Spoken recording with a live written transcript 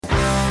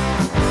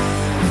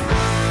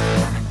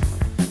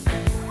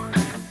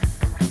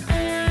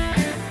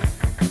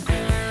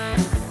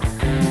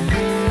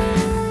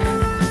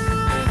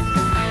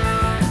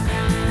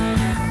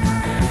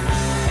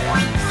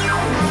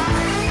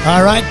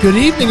All right, good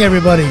evening,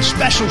 everybody.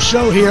 Special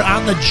show here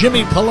on the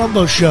Jimmy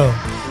Palumbo Show.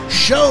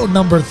 Show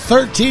number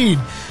 13.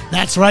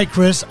 That's right,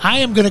 Chris. I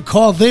am going to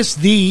call this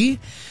the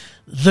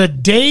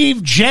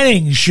Dave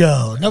Jennings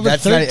Show. Number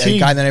That's 13. Not a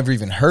guy that I never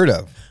even heard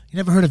of. You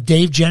never heard of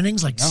Dave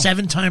Jennings, like No.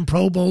 7-time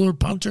Pro Bowler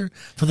punter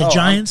for the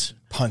Giants?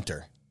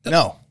 Punter.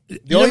 No.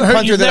 The You only never heard-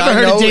 punter you've that never I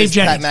heard of know Dave is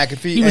Pat Jennings.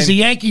 McAfee. He was a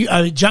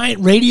Yankee,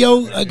 giant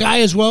radio guy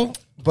as well.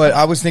 But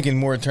I was thinking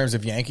more in terms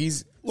of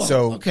Yankees. Well,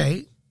 so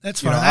okay,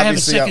 that's you fine. know, I have a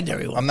obviously,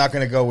 secondary one. I'm not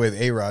going to go with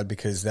A-Rod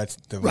because that's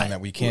the one that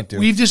we can't do.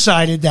 We've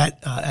decided that,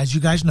 as you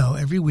guys know,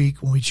 every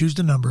week when we choose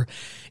the number,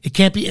 it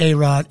can't be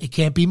A-Rod, it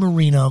can't be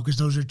Marino, because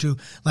those are two.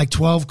 Like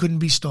 12 couldn't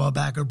be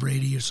Staubach or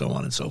Brady or so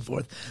on and so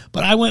forth.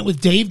 But I went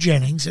with Dave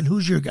Jennings, and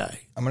who's your guy?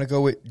 I'm going to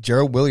go with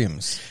Gerald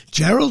Williams.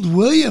 Gerald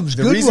Williams.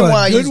 The good reason one,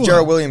 why I good use one.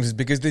 Gerald Williams is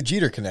because the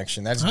Jeter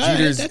connection. That's All right,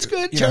 Jeter's. that's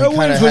good. You Gerald know, he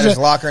kind Williams of had was his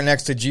locker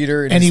next to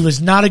Jeter. And he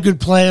was not a good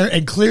player,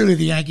 and clearly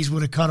the Yankees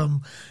would have cut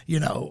him,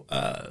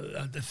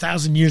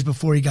 1,000 years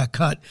before he got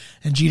cut.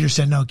 And Jeter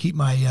said, no, keep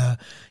my,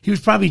 he was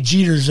probably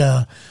Jeter's,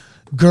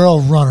 girl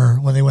runner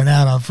when they went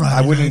out on Friday.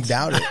 I wouldn't nights.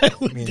 doubt it. I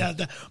wouldn't doubt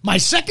that. My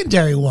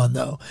secondary one,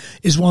 though,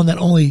 is one that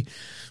only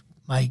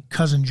my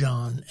cousin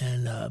John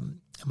and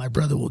my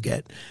brother will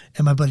get,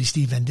 and my buddy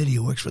Steve Venditti,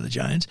 who works for the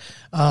Giants,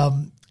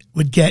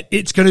 would get.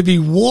 It's going to be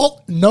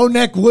Walt No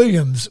Neck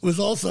Williams, was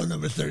also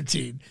number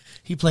 13.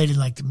 He played in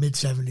like the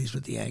mid-'70s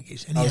with the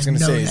Yankees. And I was going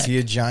to say, is he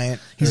a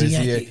Giant? He's or a is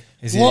Yankee.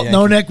 Is he Walt a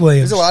No Yankee? Neck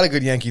Williams. There's a lot of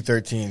good Yankee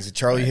 13s.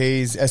 Charlie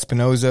Hayes,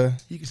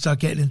 Espinoza. You can start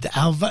getting into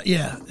Alva.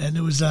 Yeah. And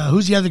it was,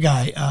 who's the other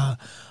guy?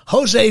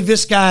 Jose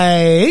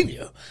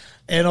Vizcaino.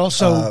 And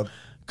also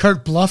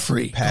Kurt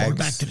Bluffrey, going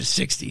back to the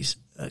 60s.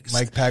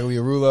 Mike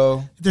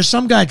Pagliarulo. There's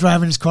some guy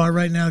driving his car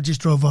right now, just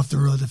drove off the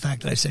road, the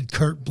fact that I said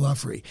Kurt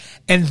Bluffrey.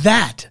 And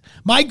that,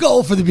 my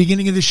goal for the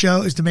beginning of the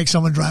show is to make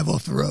someone drive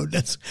off the road.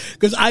 That's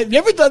because I've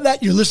never done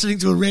that. You're listening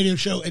to a radio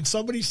show and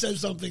somebody says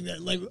something that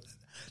like,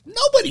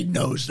 nobody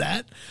knows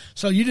that.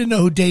 So you didn't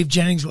know who Dave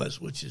Jennings was,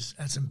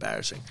 that's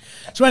embarrassing.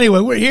 So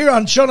anyway, we're here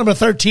on show number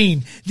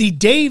 13, the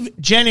Dave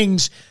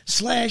Jennings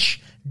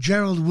 /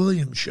 Gerald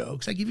Williams show.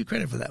 Because I give you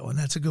credit for that one.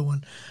 That's a good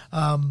one.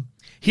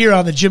 Here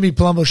on the Jimmy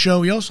Palumbo Show,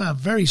 we also have a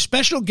very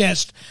special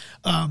guest.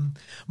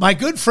 My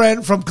good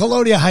friend from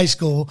Colonia High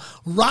School,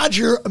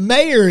 Roger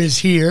Mayer, is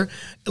here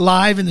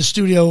live in the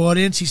studio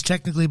audience. He's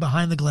technically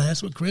behind the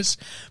glass with Chris,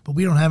 but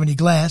we don't have any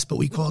glass, but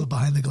we call it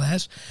behind the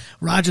glass.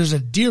 Roger's a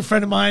dear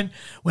friend of mine,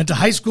 went to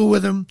high school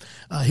with him.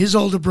 His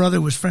older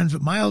brother was friends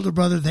with my older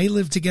brother. They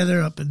lived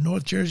together up in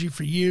North Jersey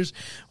for years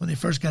when they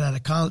first got out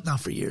of college.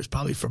 Not for years,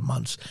 probably for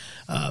months.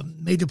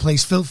 Made the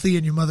place filthy,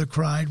 and your mother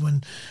cried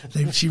when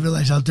she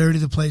realized how dirty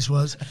the place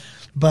was.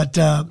 But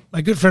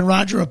my good friend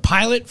Roger, a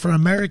pilot for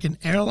American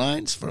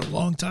Airlines for a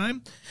long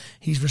time.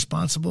 He's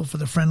responsible for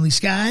the friendly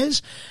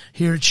skies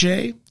here at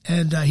Shea,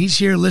 and he's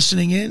here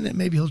listening in, and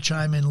maybe he'll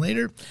chime in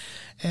later.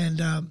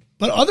 And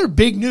but other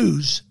big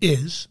news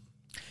is,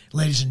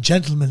 ladies and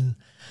gentlemen,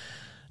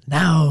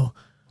 now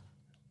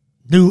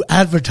new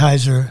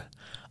advertiser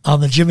on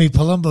the Jimmy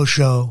Palumbo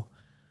Show,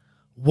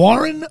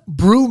 Warren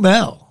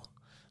Brumell.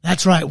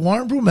 That's right.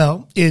 Warren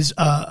Brumell is,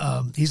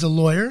 he's a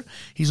lawyer.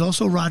 He's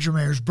also Roger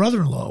Mayer's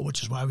brother-in-law,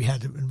 which is why we had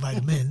to invite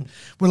him in.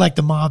 We're like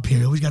the mob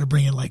here. We got to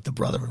bring in like the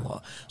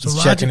brother-in-law. So He's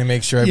Roger, checking to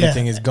make sure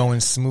everything is going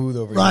smooth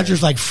over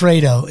Roger's there. like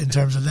Fredo in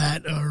terms of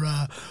that.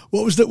 Or,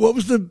 what was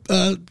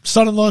the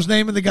son-in-law's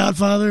name in The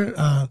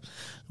Godfather?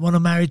 One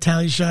who married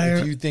Talia Shire.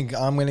 If you think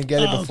I'm going to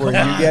get it before you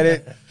come on. get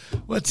it,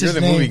 What's you're his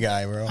the name? movie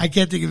guy, bro. I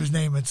can't think of his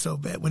name. It's so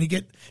bad. When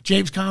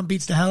James Caan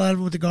beats the hell out of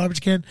him with the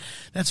garbage can,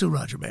 that's who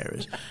Roger Mayer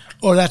is.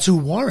 Or that's who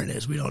Warren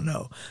is. We don't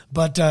know.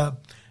 But,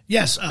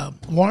 yes,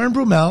 Warren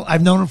Brumell,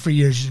 I've known him for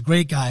years. He's a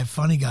great guy,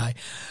 funny guy.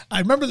 I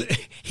remember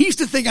he used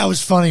to think I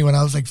was funny when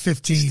I was like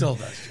 15. Still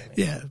does,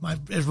 Jimmy. Yeah,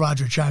 as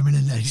Roger chiming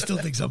in there. He still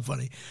thinks I'm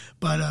funny.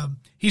 But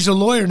he's a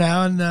lawyer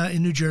now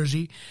in New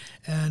Jersey,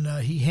 and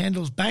he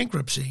handles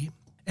bankruptcy.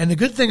 And the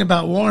good thing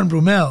about Warren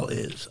Brumell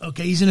is,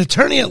 okay, he's an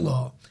attorney at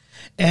law.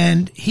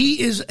 And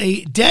he is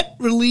a debt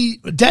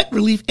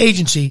relief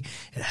agency.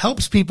 It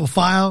helps people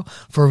file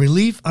for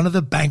relief under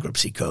the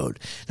bankruptcy code.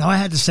 Now, I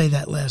had to say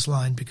that last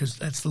line because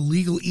that's the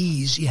legal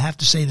ease. You have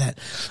to say that.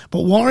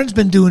 But Warren's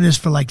been doing this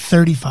for like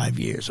 35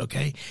 years,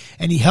 okay?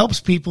 And he helps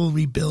people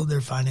rebuild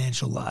their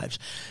financial lives.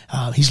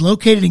 He's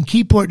located in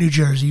Keyport, New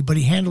Jersey, but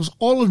he handles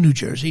all of New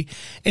Jersey.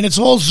 And it's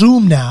all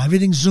Zoom now.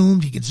 Everything's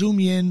Zoomed. He can Zoom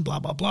you in, blah,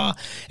 blah, blah.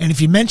 And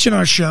if you mention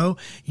our show,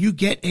 you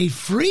get a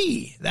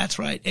free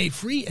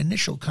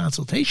initial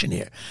consultation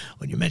here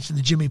when you mention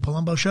the Jimmy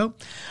Palumbo Show.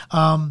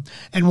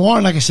 And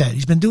Warren, like I said,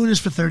 he's been doing this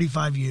for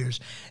 35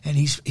 years, and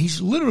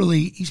he's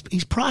literally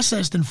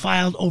processed and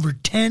filed over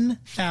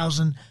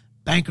 10,000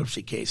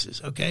 bankruptcy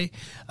cases. Okay,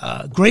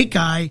 great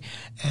guy,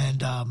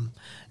 and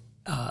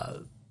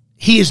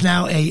he is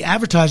now a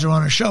advertiser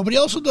on our show, but he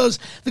also does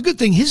the good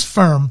thing. His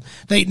firm,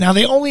 they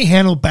only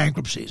handle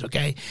bankruptcies.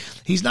 Okay.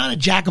 He's not a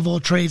jack of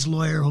all trades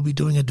lawyer. He'll be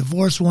doing a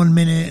divorce 1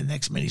 minute and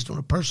next minute he's doing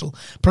a personal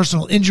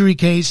injury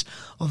case.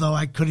 Although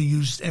I could have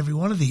used every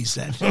one of these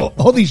then.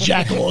 All these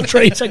jack of all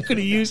trades I could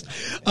have used.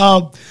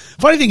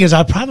 Funny thing is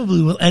I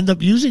probably will end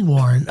up using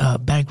Warren,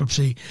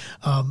 bankruptcy.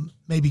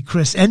 Maybe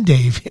Chris and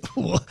Dave.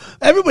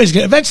 Everybody's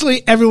good.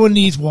 Eventually, everyone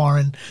needs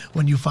Warren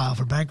when you file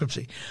for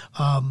bankruptcy.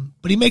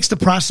 But he makes the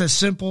process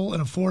simple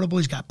and affordable.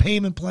 He's got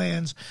payment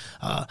plans.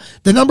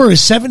 The number is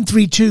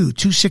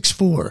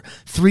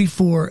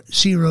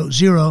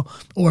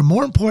 732-264-3400, or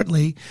more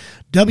importantly,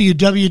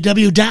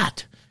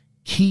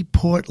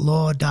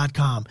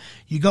 www.keyportlaw.com.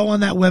 You go on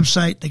that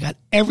website. They got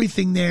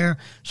everything there,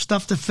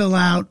 stuff to fill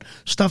out,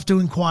 stuff to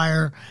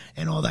inquire,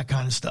 and all that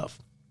kind of stuff.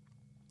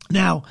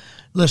 Now,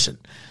 listen,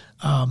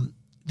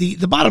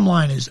 the bottom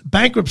line is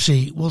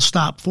bankruptcy will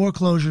stop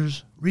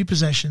foreclosures,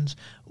 repossessions,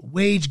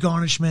 wage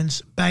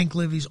garnishments, bank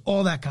levies,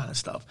 all that kind of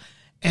stuff.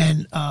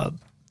 And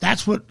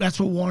that's what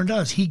Warren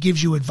does. He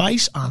gives you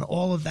advice on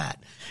all of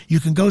that.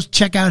 You can go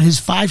check out his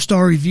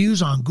 5-star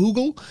reviews on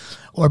Google,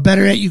 or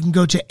better yet, you can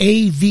go to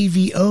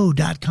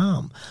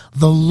avvo.com,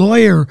 the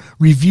lawyer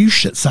review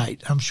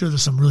site. I'm sure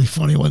there's some really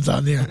funny ones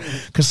on there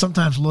because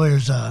sometimes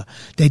lawyers,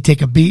 they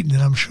take a beating,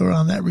 and I'm sure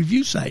on that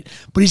review site.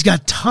 But he's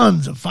got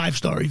tons of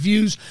 5-star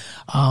reviews.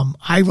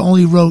 I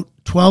only wrote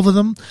 12 of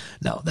them.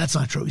 No, that's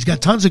not true. He's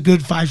got tons of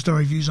good 5-star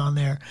reviews on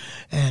there.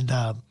 And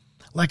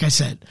like I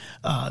said,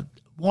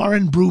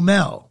 Warren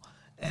Brumell,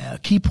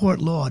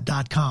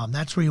 keyportlaw.com.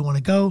 That's where you want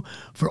to go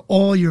for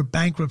all your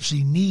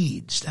bankruptcy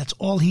needs. That's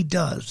all he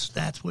does.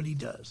 That's what he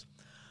does.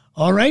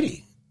 All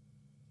righty.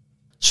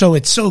 So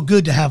it's so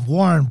good to have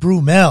Warren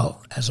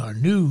Brumell as our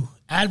new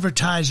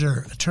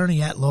advertiser,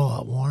 attorney at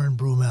law. Warren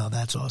Brumell.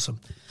 That's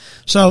awesome.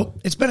 So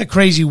it's been a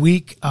crazy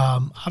week.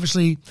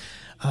 Obviously,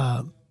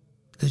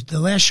 the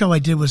last show I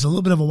did was a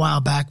little bit of a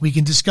while back. We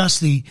can discuss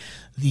the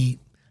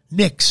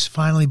Knicks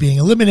finally being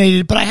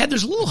eliminated, but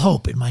there's a little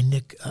hope in my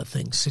Knick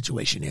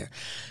situation here.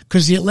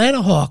 Because the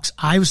Atlanta Hawks,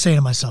 I was saying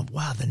to myself,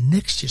 wow, the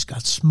Knicks just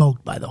got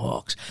smoked by the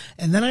Hawks.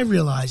 And then I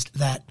realized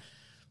that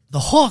the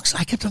Hawks,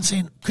 I kept on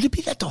saying, could it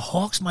be that the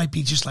Hawks might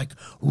be just like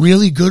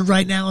really good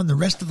right now and the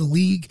rest of the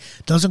league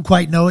doesn't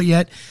quite know it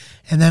yet?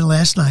 And then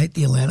last night,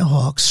 the Atlanta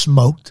Hawks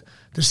smoked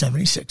the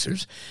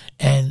 76ers,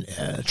 and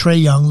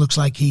Trae Young looks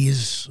like he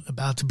is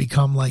about to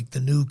become like the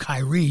new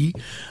Kyrie,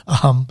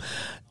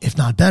 if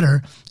not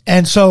better.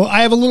 And so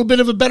I have a little bit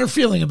of a better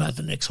feeling about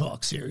the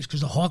Knicks-Hawks series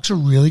because the Hawks are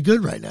really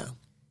good right now.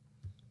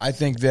 I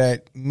think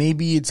that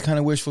maybe it's kind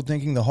of wishful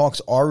thinking. The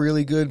Hawks are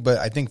really good, but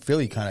I think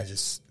Philly kind of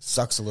just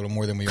sucks a little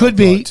more than we could all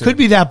be. thought, too. Could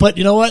be that, but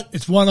you know what?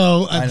 It's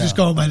 1-0. I'm just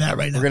going by that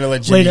right now. We're going to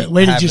let Jimmy have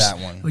that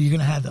one. Well, you're going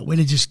to have that. Way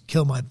to just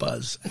kill my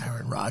buzz,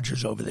 Aaron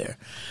Rodgers over there.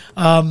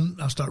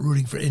 I'll start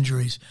rooting for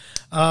injuries.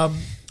 The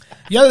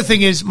other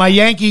thing is my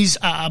Yankees.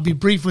 I'll be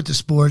brief with the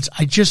sports.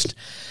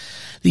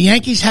 The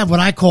Yankees have what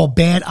I call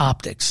bad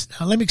optics.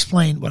 Now, let me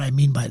explain what I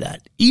mean by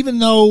that. Even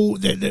though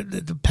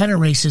the pennant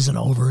race isn't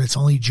over, it's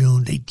only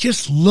June, they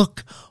just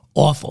look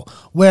awful.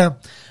 Where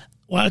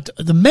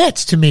the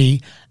Mets, to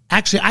me,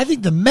 actually, I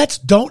think the Mets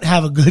don't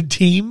have a good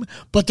team,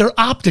 but their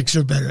optics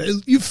are better.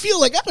 You feel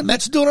like, the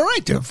Mets are doing all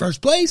right. They're in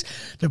first place.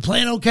 They're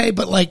playing okay.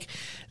 But, like,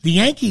 the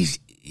Yankees,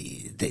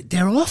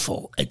 they're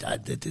awful.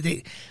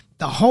 The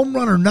home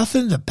run or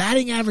nothing. The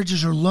batting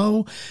averages are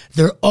low.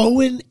 They're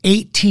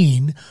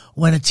 0-18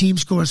 when a team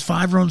scores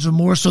 5 runs or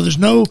more. So there's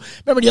no,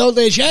 remember the old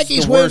days,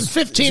 Yankees win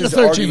 15 to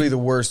 13. It's arguably the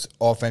worst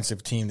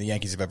offensive team the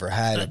Yankees have ever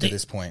had up to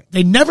this point.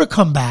 They never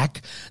come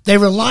back. They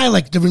rely,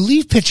 like the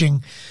relief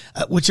pitching,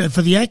 which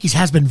for the Yankees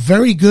has been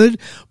very good,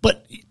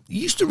 but you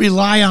used to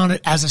rely on it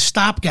as a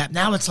stopgap.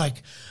 Now it's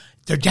like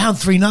they're down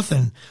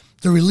 3-0.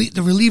 The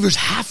relievers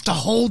have to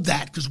hold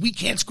that because we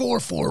can't score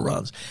 4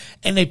 runs.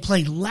 And they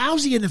play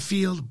lousy in the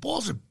field.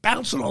 Balls are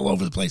bouncing all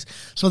over the place.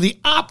 So the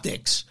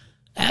optics,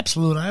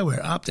 absolute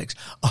eyewear optics,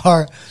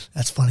 are,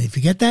 that's funny if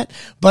you get that.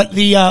 But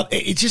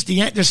it's just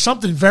there's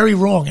something very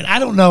wrong. And I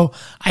don't know.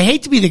 I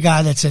hate to be the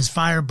guy that says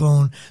fire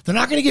Boone. They're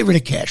not going to get rid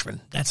of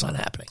Cashman. That's not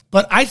happening.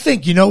 But I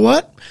think, you know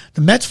what?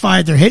 The Mets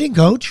fired their hitting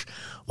coach.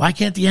 Why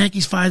can't the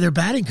Yankees fire their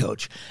batting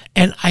coach?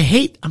 And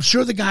I'm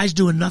sure the guy's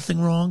doing nothing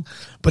wrong,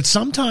 but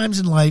sometimes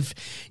in life,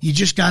 you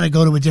just got to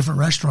go to a different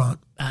restaurant.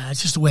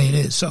 It's just the way it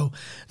is. So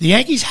the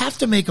Yankees have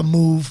to make a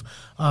move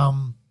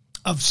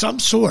of some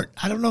sort.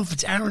 I don't know if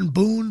it's Aaron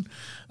Boone.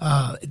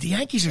 The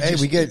Yankees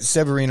are we get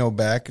Severino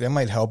back. That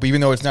might help.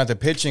 Even though it's not the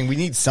pitching, we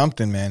need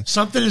something, man.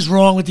 Something is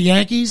wrong with the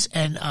Yankees,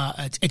 and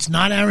it's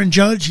not Aaron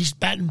Judge. He's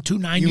batting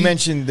 .290. You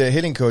mentioned the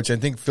hitting coach. I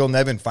think Phil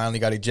Nevin finally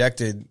got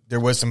ejected.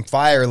 There was some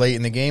fire late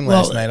in the game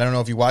last night. I don't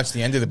know if you watched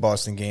the end of the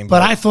Boston game.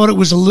 But I thought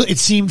it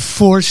seemed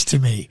forced to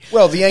me.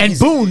 Well, the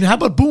Yankees... And Boone, how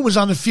about Boone was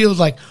on the field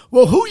like,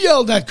 well, who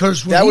yelled that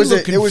curse word?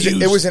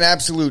 It was an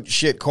absolute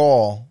shit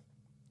call.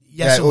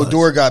 Yes, that it was.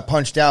 Odor got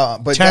punched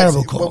out. But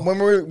Terrible call. When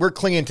we're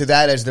clinging to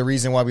that as the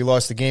reason why we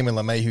lost the game, and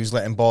LeMahieu's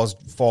letting balls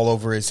fall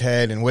over his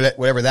head and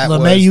whatever that was.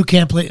 LeMahieu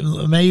can't play.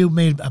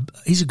 LeMahieu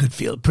he's a good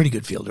fielder, pretty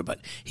good fielder, but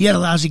he had a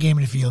lousy game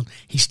in the field.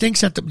 He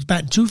stinks at he's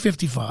batting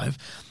 .255.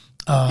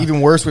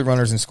 Even worse with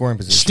runners in scoring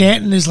position.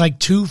 Stanton is like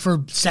 2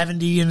 for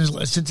 70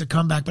 since the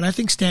comeback, but I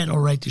think Stanton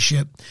will right the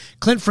ship.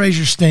 Clint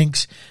Frazier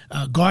stinks.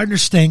 Gardner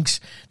stinks.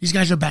 These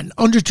guys are batting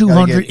under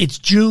 200. It's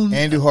June.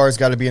 Andujar's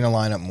got to be in the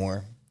lineup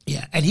more.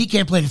 Yeah, and he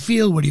can't play the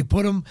field. Where do you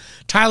put him?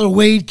 Tyler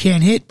Wade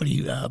can't hit, but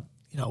he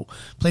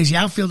plays the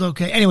outfield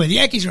okay. Anyway, the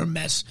Yankees are a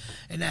mess,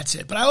 and that's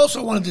it. But I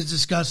also wanted to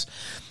discuss,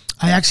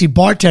 I actually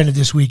bartended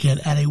this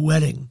weekend at a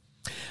wedding,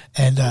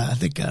 and I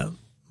think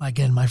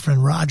again, my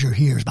friend Roger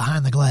here is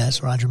behind the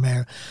glass, Roger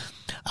Mayer.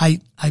 I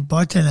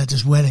bartended at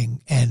this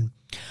wedding, and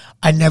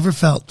I never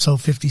felt so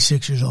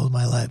 56 years old in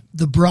my life.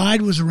 The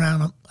bride was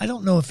around, I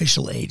don't know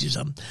official ages.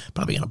 I'm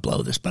probably going to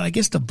blow this, but I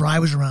guess the bride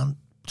was around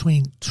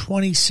between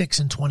 26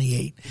 and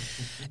 28,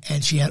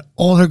 and she had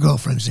all her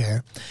girlfriends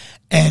there.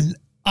 And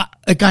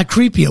it got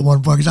creepy at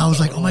one point because I was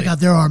like, oh my God,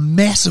 there are a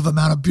massive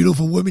amount of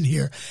beautiful women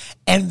here,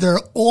 and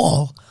they're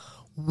all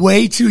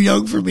way too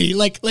young for me.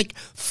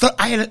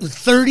 I had a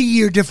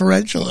 30-year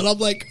differential, and I'm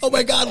like, oh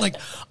my God,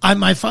 I'm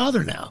my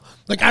father now.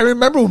 I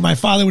remember when my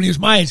father, when he was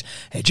my age,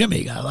 hey, Jimmy,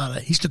 you got a lot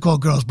of, he used to call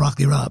girls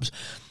broccoli robs.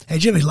 Hey,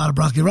 Jimmy, a lot of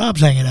broccoli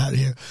robs hanging out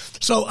here.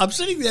 So I'm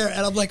sitting there,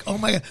 and I'm like, oh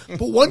my God.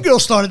 But one girl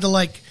started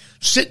to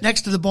sit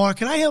next to the bar.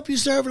 Can I help you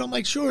serve? And I'm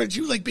like, sure. And she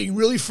was being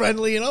really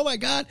friendly. And oh my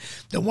God.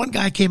 Then one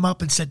guy came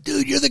up and said,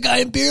 dude, you're the guy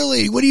in Beer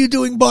League. What are you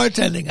doing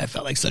bartending? I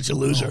felt like such a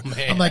loser. Oh,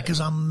 I'm like,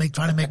 cause I'm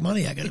trying to make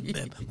money. I got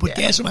to put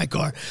gas in my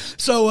car.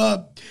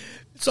 So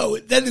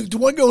then the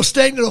one girl was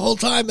staying there the whole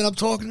time, and I'm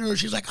talking to her.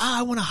 She's like,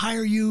 I want to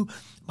hire you.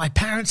 My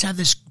parents have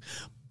this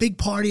big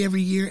party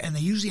every year, and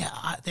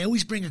they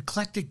always bring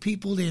eclectic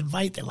people. They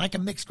like a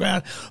mixed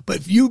crowd. But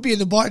if you being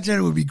the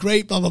bartender would be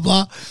great, blah, blah,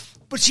 blah.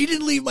 But she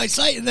didn't leave my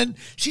sight, and then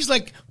she's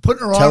putting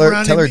her arm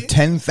around me. Tell her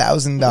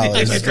 $10,000.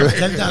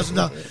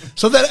 $10,000.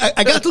 So then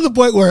I got to the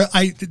point where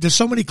there's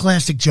so many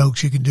classic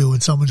jokes you can do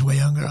when someone's way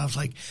younger. I was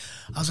like,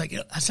 I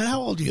said, how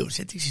old are you? I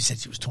think she said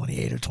she was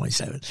 28 or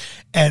 27,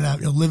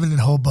 and living in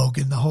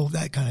Hoboken,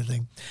 that kind of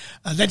thing.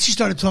 Then she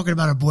started talking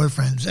about her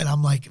boyfriends, and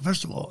I'm like,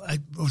 first of all, I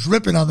was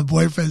ripping on the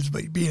boyfriends,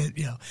 but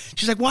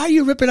she's like, why are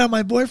you ripping on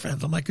my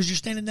boyfriends? I'm like, because you're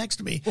standing next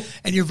to me,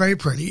 and you're very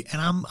pretty,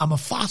 and I'm a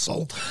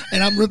fossil,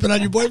 and I'm ripping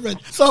on your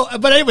boyfriend. So,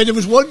 but anyway, there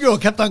was one girl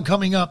kept on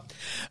coming up.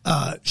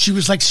 She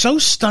was so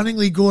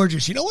stunningly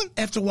gorgeous. You know what?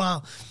 After a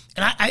while,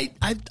 and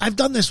I've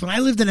done this when I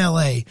lived in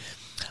LA.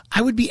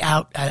 I would be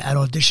out at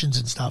auditions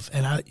and stuff,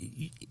 and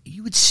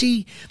you would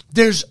see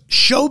there's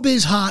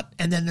showbiz hot,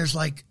 and then there's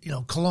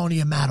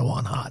Colonia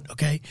Madawan hot,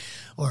 okay,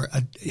 or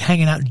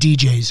hanging out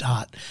DJs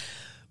hot.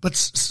 But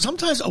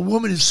sometimes a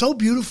woman is so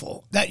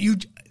beautiful that you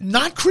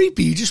not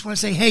creepy. You just want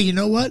to say, hey, you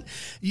know what?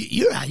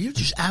 You're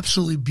just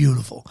absolutely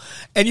beautiful,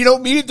 and you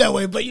don't mean it that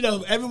way. But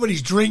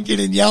everybody's drinking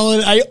and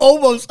yelling. I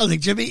was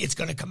like, Jimmy, it's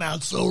going to come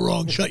out so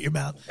wrong. Shut your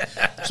mouth.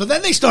 So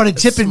then they started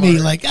tipping me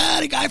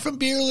the guy from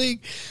Beer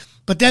League,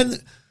 but then.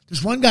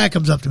 This one guy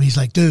comes up to me. He's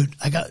like, dude,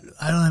 I don't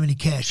have any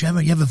cash. You have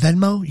a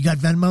Venmo? You got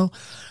Venmo?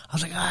 I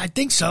was like, I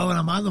think so. And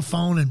I'm on the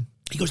phone, and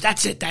he goes,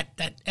 that's it.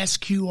 That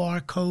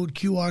QR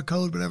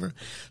code, whatever.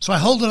 So I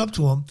hold it up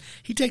to him.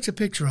 He takes a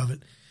picture of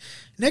it.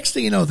 Next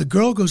thing you know, the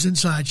girl goes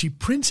inside. She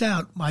prints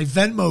out my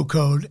Venmo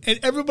code, and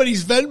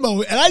everybody's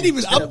Venmo.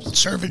 And I'm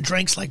serving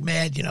drinks like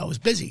mad. It was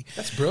busy.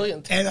 That's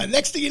brilliant. And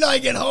next thing you know, I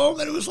get home,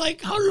 and it was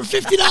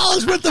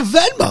 $150 worth of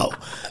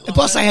Venmo. And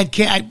plus, I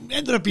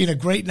ended up being a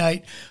great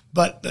night.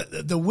 But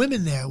the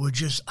women there were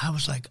just, I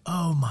was like,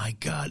 oh my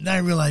God. And I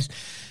realized,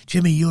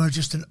 Jimmy, you are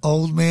just an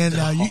old man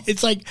now.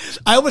 It's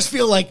I almost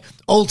feel like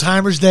old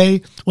timers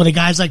day when a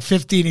guy's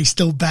 50 and he's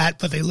still bat,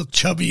 but they look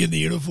chubby in the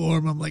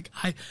uniform. I'm like,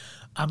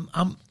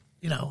 I'm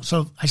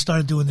so I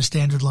started doing the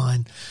standard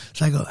line.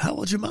 So I go, how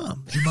old's your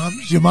mom?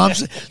 Your mom?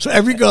 So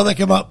every girl that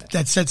came up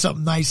that said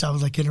something nice, I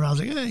was kidding around.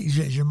 I was like, hey,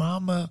 is your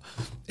mom,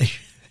 is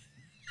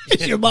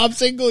your mom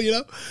single,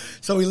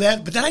 So we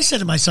laughed. But then I said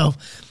to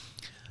myself,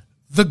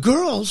 the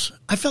girls,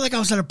 I felt like I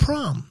was at a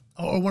prom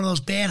or one of those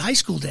bad high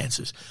school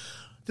dances.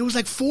 There was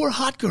 4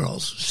 hot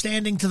girls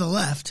standing to the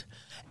left,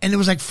 and there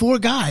was 4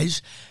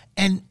 guys,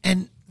 and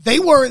they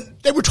were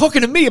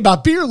talking to me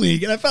about Beer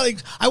League, and I felt like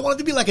I wanted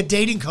to be like a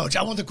dating coach.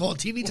 I wanted to call a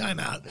TV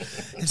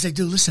timeout and say,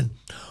 dude, listen,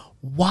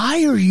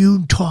 why are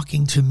you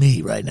talking to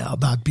me right now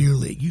about Beer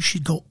League? You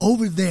should go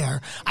over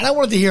there. And I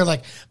wanted to hear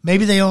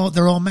maybe they're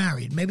all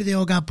married. Maybe they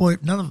all got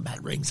none of them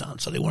had rings on,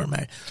 so they weren't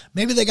married.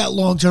 Maybe they got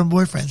long-term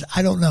boyfriends.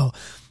 I don't know.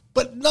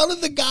 But none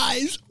of the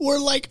guys were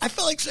I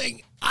felt like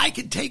saying, I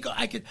could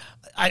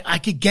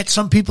get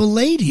some people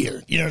laid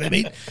here. You know what I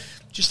mean?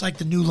 Just like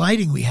the new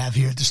lighting we have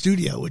here at the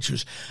studio, which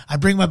was, I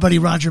bring my buddy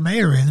Roger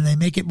Mayer in and they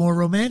make it more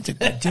romantic.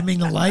 Dimming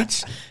the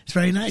lights. It's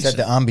very nice. It's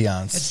the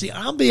ambiance. It's the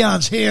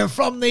ambiance here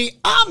from the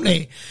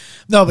Omni.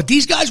 No, but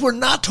these guys were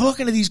not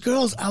talking to these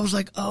girls. I was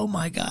like, oh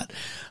my God.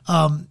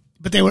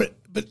 But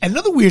But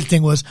another weird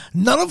thing was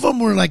none of them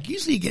were like,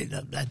 usually you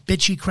get that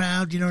bitchy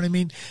crowd, you know what I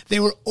mean? They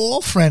were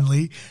all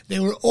friendly. They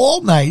were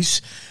all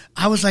nice.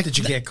 I was like, did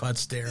you get caught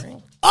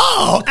staring?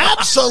 Oh,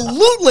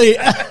 absolutely.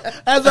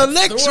 And the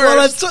next one,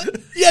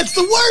 it's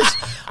the worst.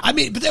 I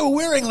mean, but they were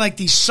wearing like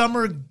these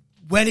summer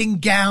wedding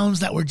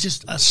gowns that were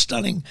just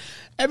stunning.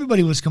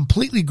 Everybody was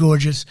completely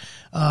gorgeous.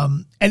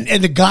 And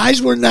the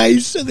guys were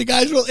nice, and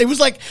it was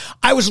like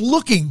I was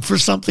looking for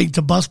something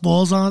to bust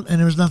balls on, and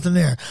there was nothing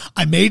there.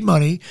 I made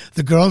money.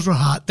 The girls were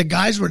hot. The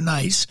guys were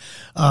nice.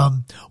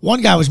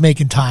 One guy was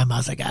making time. I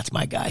was like, that's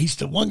my guy.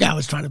 One guy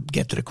was trying to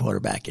get to the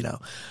quarterback, you know.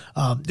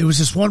 There was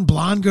this one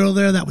blonde girl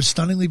there that was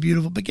stunningly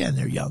beautiful, but again,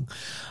 they're young.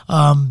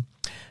 And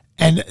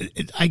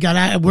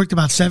I worked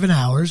about 7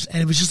 hours,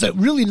 and it was just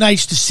really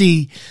nice to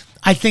see.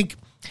 I think,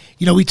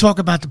 you know, we talk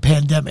about the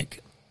pandemic.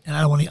 And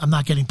I'm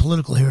not getting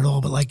political here at all,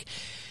 but like,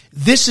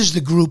 this is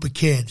the group of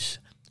kids,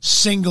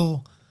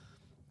 single,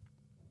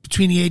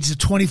 between the ages of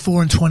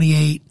 24 and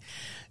 28.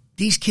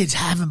 These kids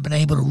haven't been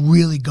able to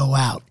really go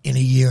out in a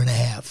year and a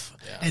half.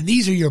 Yeah. And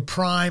these are your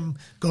prime,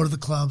 go to the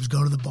clubs,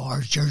 go to the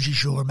bars, Jersey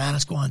Shore,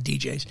 Manasquan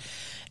DJs.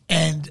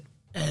 And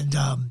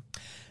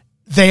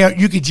they are,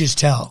 you could just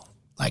tell,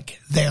 like,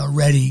 they are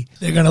ready.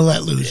 They're going to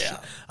let loose.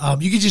 Yeah.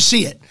 You could just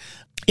see it.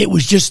 It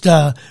was just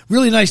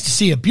really nice to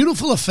see a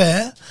beautiful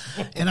affair,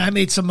 and I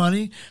made some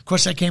money. Of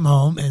course, I came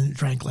home and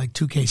drank like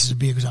 2 cases of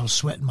beer because I was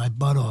sweating my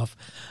butt off.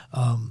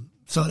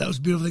 So that was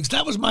beautiful. So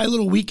that was my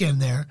little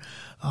weekend there.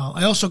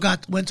 I also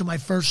went to my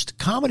first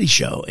comedy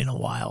show in a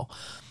while.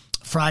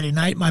 Friday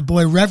night, my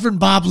boy Reverend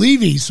Bob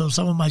Levy, so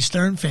some of my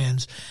Stern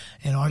fans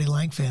and Artie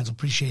Lang fans will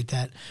appreciate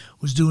that,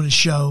 was doing a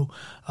show.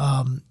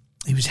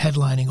 He was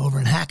headlining over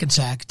in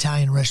Hackensack,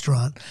 Italian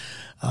restaurant.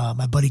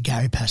 My buddy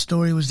Gary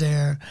Pastore was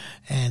there,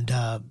 and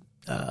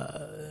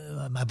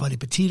my buddy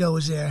Petito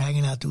was there,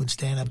 hanging out, doing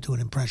stand-up, doing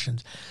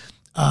impressions.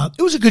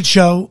 It was a good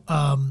show.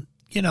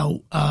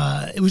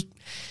 It was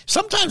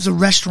sometimes a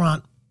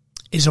restaurant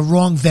is a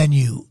wrong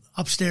venue.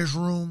 Upstairs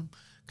room,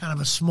 kind of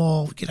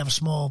you could have a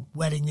small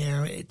wedding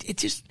there. It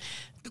just,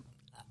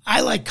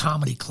 I like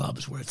comedy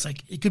clubs where it's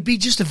like, it could be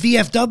just a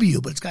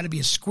VFW, but it's got to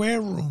be a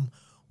square room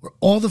where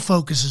all the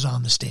focus is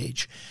on the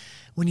stage.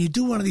 When you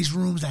do one of these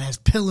rooms that has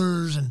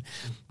pillars and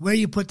where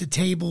you put the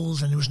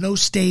tables and there was no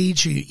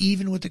stage, so you're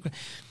even with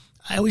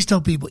I always tell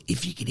people,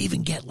 if you could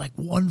even get like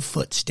 1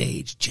 foot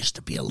stage just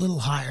to be a little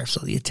higher so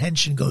the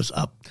attention goes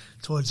up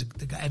towards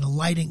the guy and the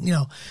lighting, you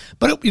know.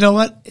 But you know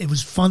what? It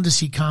was fun to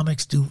see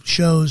comics do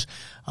shows.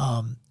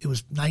 It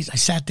was nice. I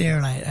sat there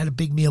and I had a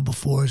big meal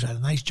before. So I had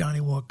a nice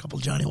couple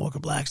of Johnny Walker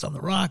Blacks on the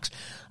rocks.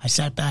 I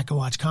sat back and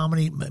watched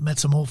comedy, met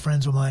some old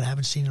friends of mine I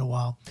haven't seen in a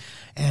while.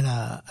 And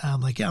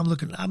I'm like, yeah, I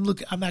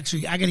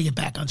got to get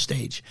back on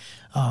stage.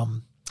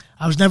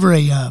 I was never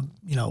I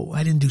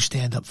didn't do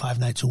stand up 5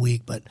 nights a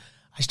week, but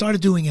I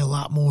started doing it a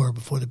lot more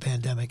before the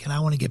pandemic, and I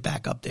want to get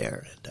back up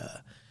there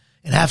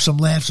and have some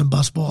laughs and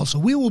bust balls. So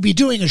we will be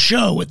doing a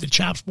show with the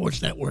Chop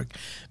Sports Network.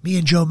 Me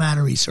and Joe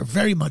Matarese are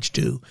very much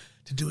due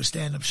to do a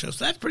stand-up show.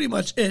 So that's pretty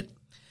much it.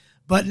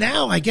 But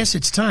now I guess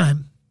it's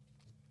time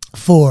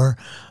for,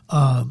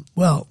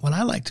 what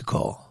I like to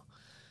call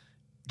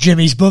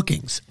Jimmy's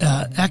Bookings.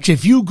 Actually,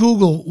 if you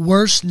Google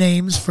worst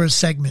names for a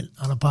segment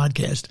on a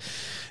podcast,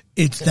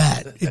 it's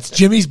that. It's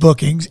Jimmy's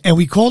Bookings, and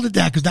we called it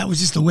that because that was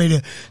just a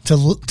way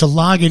to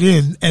log it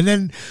in. And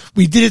then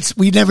we did it.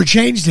 We never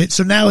changed it,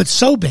 so now it's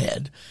so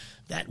bad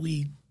that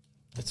we.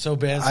 It's so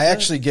bad. I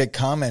actually get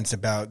comments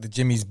about the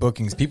Jimmy's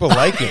Bookings. People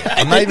like it.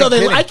 I'm not even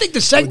kidding. I think the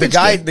segment's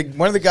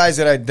one of the guys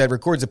that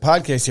records a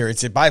podcast here,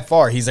 it's by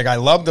far. He's like, I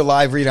love the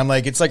live read. I'm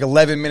like, it's like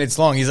 11 minutes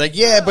long. He's like,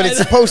 yeah, but it's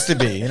supposed to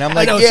be. And I'm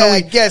like,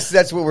 I guess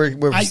that's what we're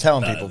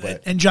telling people.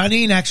 But. And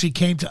Janine actually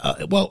came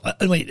to.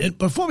 Wait.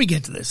 Before we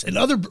get to this,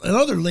 another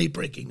late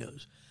breaking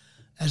news.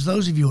 As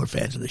those of you who are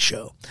fans of the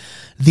show,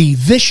 the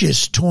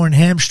vicious torn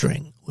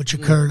hamstring, which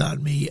occurred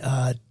on me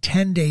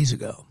 10 days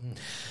ago.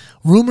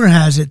 Rumor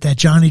has it that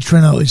Johnny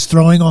Trino is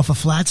throwing off a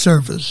flat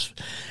surface,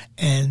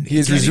 and he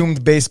has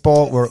resumed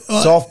baseball or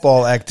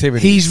softball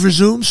activities. He's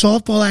resumed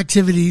softball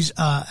activities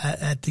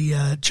at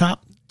the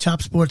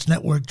Chop Sports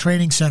Network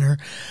Training Center.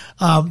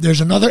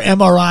 There's another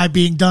MRI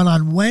being done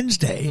on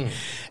Wednesday,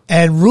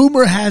 and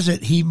rumor has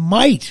it he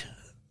might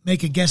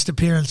make a guest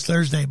appearance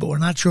Thursday, but we're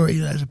not sure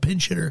either as a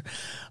pinch hitter.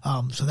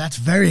 So that's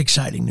very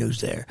exciting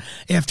news there.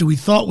 After we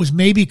thought was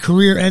maybe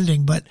career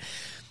ending, but.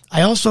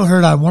 I also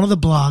heard on one of the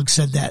blogs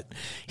said that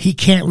he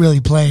can't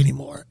really play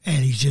anymore,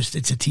 and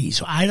it's a tease.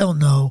 So I don't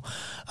know.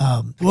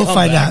 We'll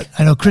find out.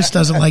 I know Chris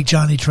doesn't like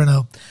Johnny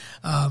Trino,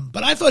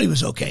 but I thought he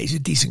was okay. He's a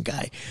decent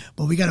guy,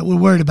 but we're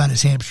worried about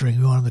his hamstring.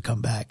 We want him to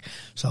come back.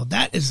 So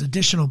that is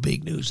additional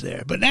big news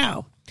there. But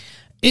now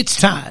it's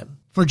time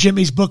for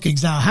Jimmy's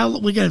Bookings. Now,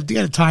 we got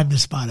to time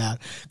this spot out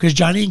because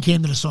Janine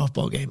came to the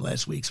softball game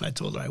last week, so I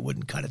told her I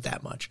wouldn't cut it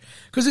that much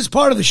because it's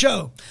part of the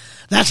show.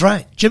 That's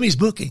right. Jimmy's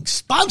Bookings,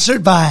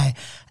 sponsored by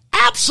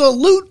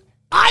Absolute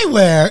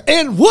Eyewear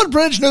in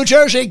Woodbridge, New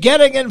Jersey.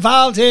 Getting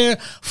involved here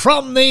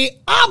from the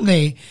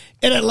Omni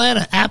In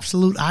Atlanta,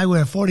 Absolute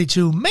Eyewear,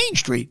 42 Main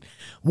Street,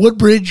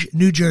 Woodbridge,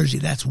 New Jersey.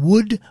 That's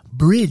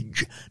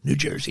Woodbridge, New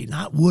Jersey,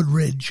 not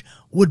Woodridge.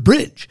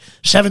 Woodbridge,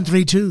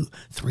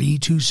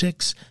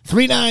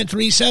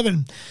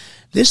 732-326-3937.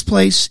 This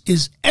place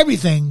is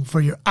everything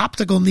for your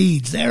optical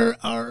needs.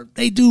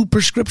 They do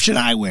prescription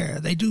eyewear.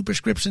 They do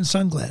prescription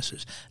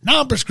sunglasses,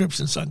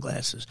 non-prescription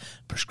sunglasses,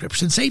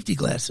 prescription safety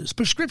glasses,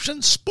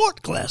 prescription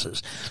sport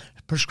glasses,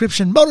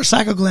 prescription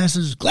motorcycle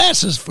glasses,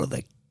 glasses for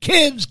the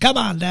kids. Come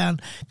on down.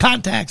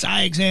 Contacts,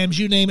 eye exams,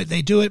 you name it,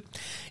 they do it.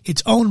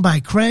 It's owned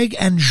by Craig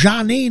and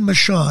Janine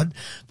Michaud.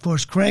 Of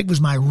course, Craig was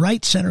my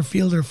right center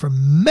fielder for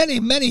many,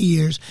 many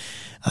years.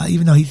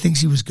 Even though he thinks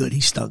he was good, he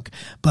stunk.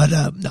 But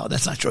no,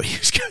 that's not true. He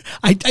was good.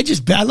 I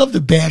love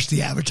to bash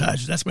the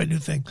advertisers. That's my new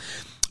thing.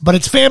 But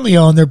it's family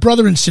owned. They're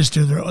brother and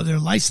sister. They're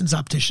licensed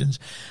opticians.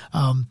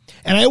 And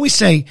I always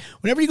say,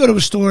 whenever you go to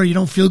a store, you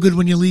don't feel good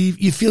when you leave.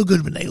 You feel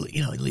good when they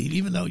leave,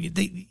 even though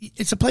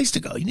it's a place to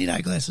go. You need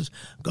eyeglasses,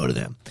 go to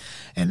them.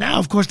 And now,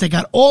 of course, they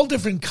got all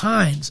different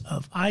kinds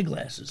of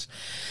eyeglasses.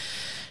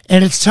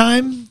 And it's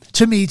time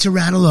to me to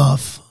rattle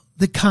off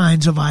the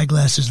kinds of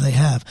eyeglasses they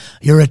have.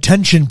 Your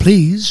attention,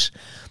 please.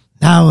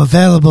 Now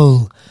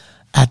available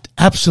at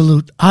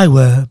Absolute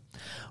Eyewear,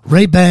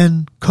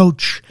 Ray-Ban,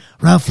 Coach,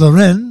 Ralph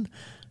Lauren,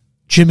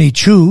 Jimmy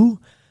Choo,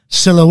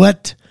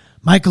 Silhouette,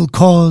 Michael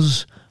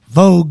Kors,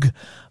 Vogue,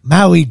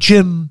 Maui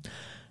Jim,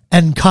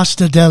 and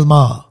Costa Del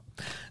Mar.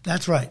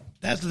 That's right.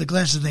 That's the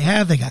glasses they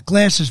have. They got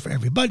glasses for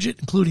every budget,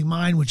 including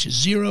mine, which is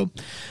 $0.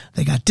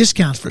 They got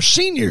discounts for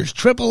seniors,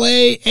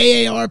 AAA,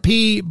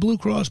 AARP, Blue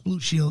Cross, Blue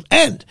Shield,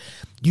 and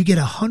you get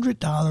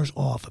 $100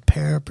 off a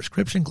pair of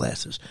prescription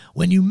glasses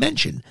when you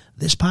mention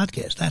this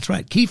podcast. That's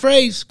right. Key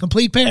phrase,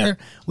 complete pair,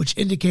 which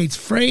indicates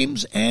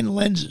frames and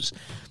lenses.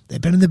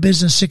 They've been in the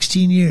business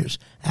 16 years.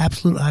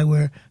 Absolute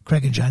Eyewear,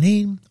 Craig and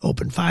Janine,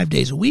 open 5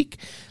 days a week.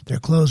 They're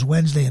closed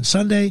Wednesday and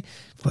Sunday.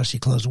 Of course, he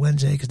closed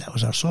Wednesday because that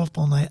was our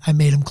softball night. I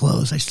made him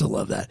close. I still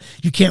love that.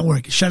 You can't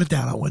work. Shut it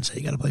down on Wednesday.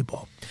 You got to play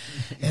ball.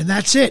 And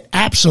that's it.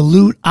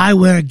 Absolute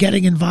Eyewear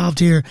getting involved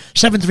here.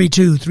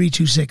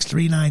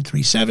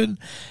 732-326-3937.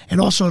 And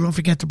also, don't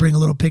forget to bring a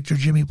little picture of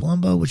Jimmy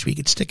Palumbo, which we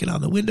could stick it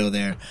on the window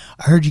there.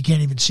 I heard you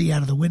can't even see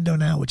out of the window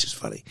now, which is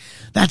funny.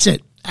 That's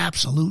it.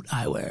 Absolute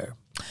Eyewear.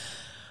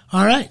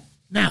 All right.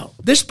 Now,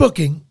 this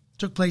booking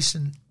took place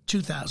in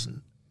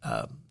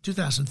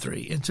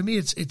 2003, and to me,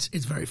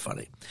 it's very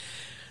funny.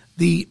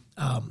 The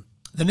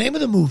name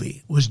of the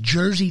movie was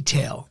Jersey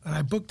Tale, and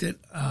I booked it,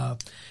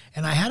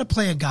 and I had to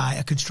play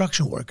a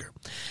construction worker,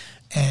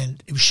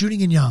 and it was shooting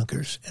in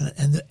Yonkers,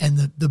 and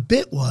the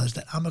bit was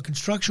that I'm a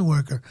construction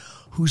worker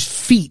whose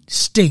feet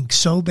stink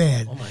so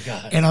bad. Oh my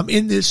God! And I'm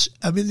in this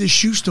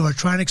shoe store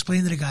trying to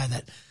explain to the guy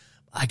that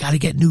I got to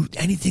get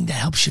anything that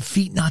helps your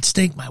feet not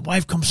stink. My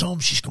wife comes home.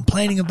 She's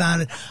complaining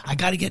about it. I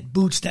got to get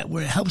boots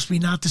where it helps me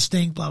not to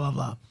stink, blah, blah,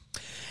 blah.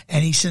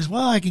 And he says,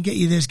 well, I can get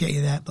you this, get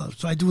you that.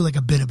 So I do like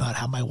a bit about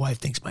how my wife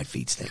thinks my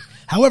feet stink.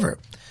 However,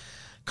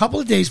 a couple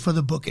of days for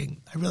the booking,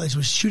 I realized I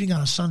was shooting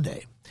on a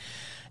Sunday.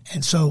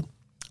 And so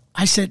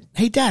I said,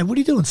 hey, Dad, what are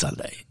you doing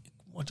Sunday?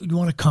 You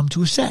want to come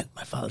to a set?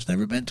 My father's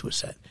never been to a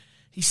set.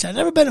 He said, I've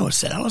never been to a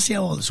set. I don't see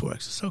how all this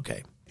works. It's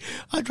okay.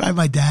 I drive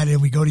my dad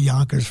in. We go to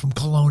Yonkers, from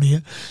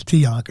Colonia to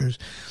Yonkers.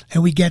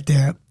 And we get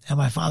there, and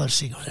my father goes,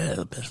 hey,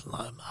 there's a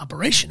lot of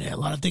operation here, a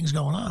lot of things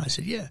going on. I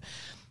said, yeah.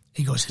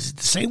 He goes, is it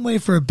the same way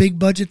for a big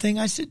budget thing?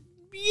 I said,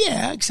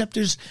 yeah, except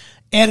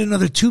add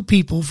another 2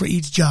 people for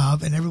each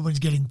job, and everyone's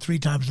getting 3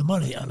 times the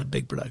money on a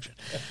big production.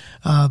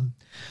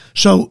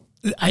 So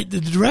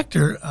the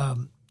director,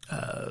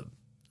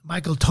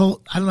 Michael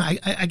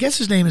I guess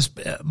his name is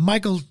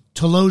Michael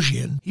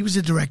Tolosian. He was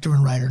the director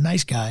and writer,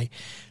 nice guy.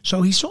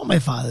 So he saw my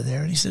father there,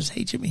 and he says,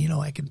 hey, Jimmy,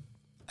 I could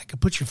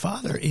put your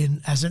father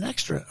in as an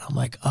extra. I'm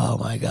like, oh,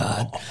 my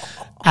God.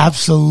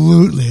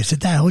 Absolutely. I said,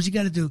 Dad, what you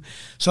got to do?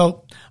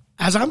 So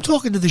as I'm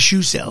talking to the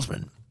shoe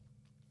salesman,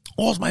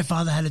 all my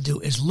father had to do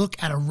is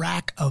look at a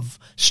rack of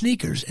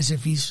sneakers as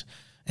if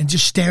and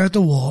just stare at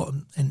the wall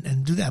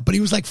and do that. But he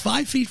was like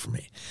 5 feet from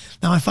me.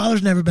 Now, my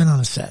father's never been on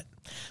a set.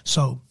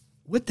 So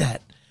with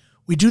that,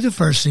 we do the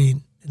first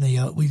scene, and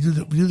we do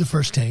the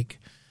first take.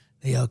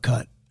 They yell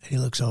cut, and he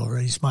looks over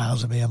and he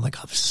smiles at me. I'm like,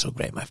 oh, this is so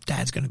great. My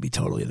dad's going to be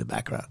totally in the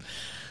background.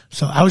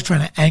 So I was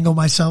trying to angle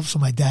myself so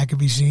my dad could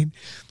be seen.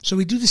 So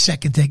we do the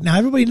second take. Now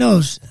everybody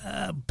knows,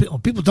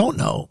 people don't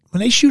know,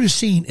 when they shoot a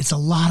scene, it's a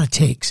lot of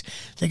takes.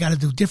 They got to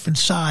do different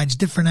sides,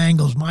 different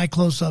angles, my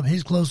close up,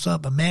 his close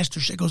up, a master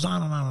shot, goes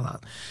on and on and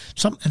on.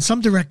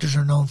 Some directors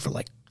are known for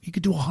you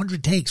could do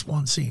 100 takes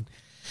one scene.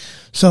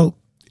 So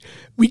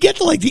we get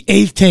to the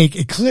 8th take,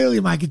 and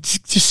clearly I could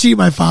just see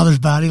my father's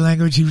body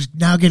language. He was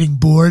now getting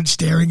bored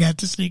staring at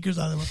the sneakers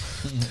on the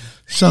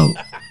So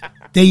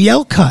they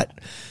yell cut,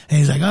 and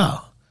he's like,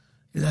 oh,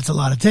 that's a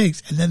lot of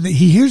takes. And then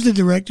he hears the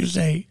director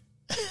say,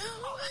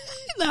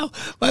 now,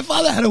 my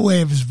father had a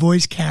way of his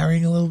voice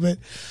carrying a little bit.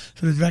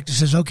 So the director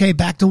says, okay,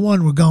 back to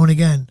 1, we're going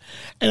again.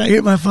 And I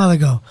hear my father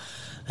go,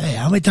 hey,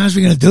 how many times are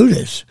we going to do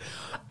this?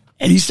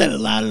 And he said it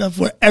loud enough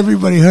where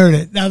everybody heard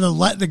it. Now,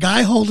 the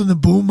guy holding the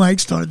boom mic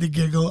started to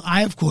giggle.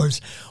 I, of course,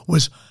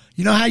 was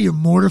You know how you're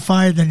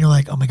mortified, then you're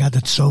like, oh my God,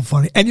 that's so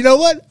funny. And you know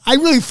what? I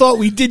really thought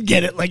we did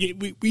get it. Like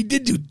we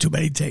did do too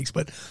many takes,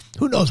 but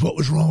who knows what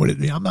was wrong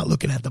with it. I'm not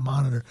looking at the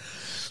monitor.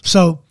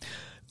 So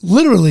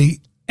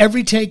literally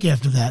every take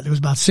after that, there was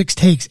about 6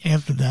 takes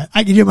after that.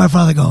 I could hear my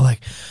father go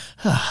like,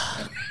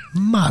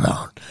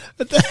 Madon.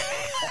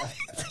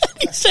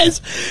 He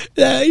says,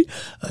 I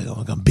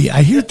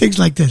hear things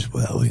like this.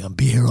 Well, we're going to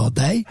be here all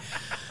day.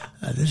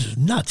 This is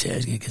nuts here.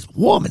 It gets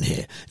warm in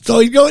here. So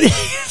he's going,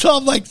 so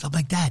I'm like,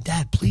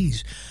 Dad,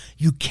 please.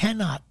 You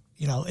cannot,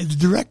 and the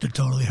director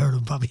totally heard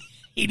him, probably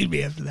hated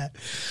me after that.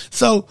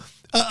 So,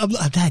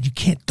 Dad, you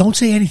can't, don't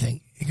say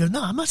anything. He goes,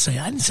 no, I'm not saying,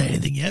 I didn't say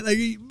anything yet. Like,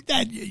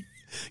 Dad,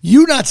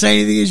 you not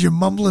saying anything is you're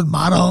mumbling,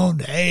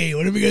 Madon. Hey,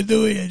 what are we going to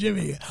do here,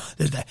 Jimmy?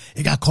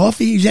 He got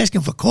coffee. He's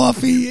asking for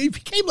coffee. He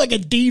became like a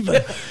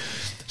diva.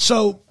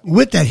 So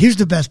with that, here's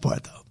the best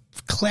part though.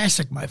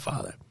 Classic my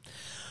father.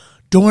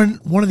 During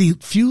one of the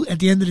few at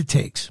the end of the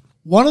takes,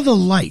 one of the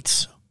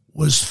lights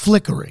was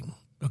flickering.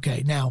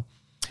 Okay. Now,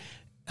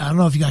 I don't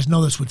know if you guys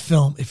know this with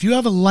film. If you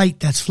have a light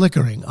that's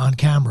flickering on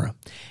camera,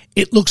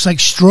 it looks like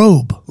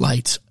strobe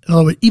lights. In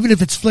other words, even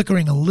if it's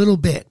flickering a little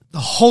bit, the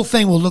whole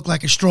thing will look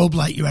like a strobe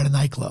light. You're at a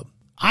nightclub.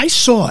 I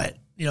saw it,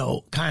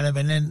 kind of,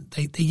 and then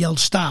they yelled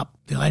stop.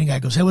 The lighting guy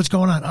goes, hey, what's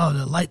going on? Oh,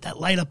 that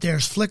light up there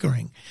is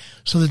flickering.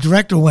 So the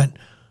director went,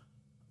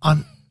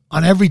 on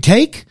every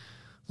take?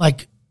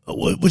 Like,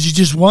 was it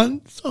just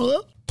one?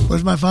 So, what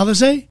does my father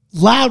say?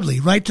 Loudly,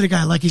 right to the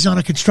guy, like he's on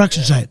a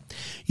construction site.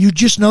 You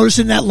just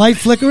noticing that light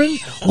flickering?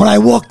 When I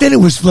walked in, it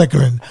was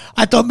flickering.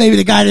 I thought maybe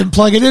the guy didn't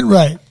plug it in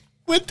right.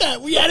 With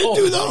that, we had to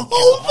do the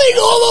whole thing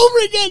all over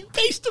again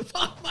based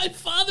upon my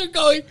father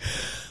going,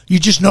 you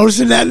just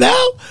noticing that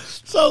now?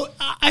 So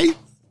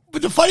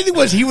but the funny thing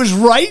was he was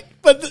right,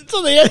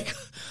 so they had to go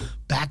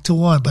back to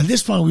one. But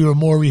this one we were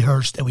more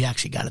rehearsed and we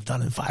actually got it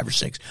done in 5 or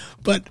 6.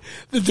 But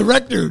the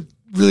director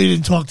really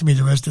didn't talk to me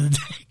the rest of the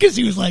day because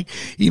he was like,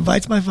 he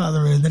invites my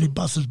father in, then he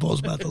busts his balls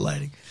about the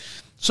lighting.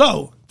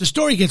 So the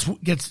story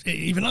gets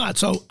even odd.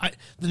 So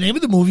the name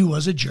of the movie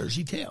was A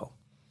Jersey Tale.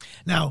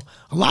 Now,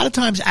 a lot of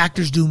times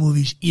actors do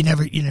movies, you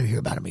never hear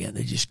about them again.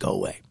 They just go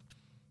away.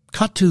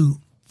 Cut to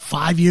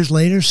 5 years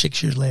later,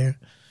 6 years later,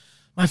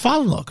 my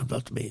father-in-law comes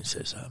up to me and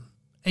says,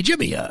 hey,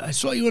 Jimmy, I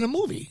saw you in a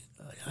movie.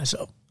 I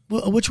said,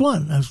 well, which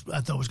one? I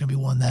thought it was going to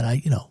be one that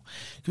he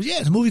goes, yeah,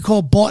 it's a movie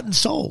called Bought and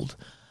Sold.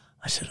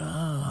 I said,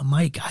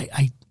 Mike,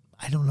 I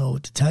don't know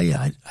what to tell you.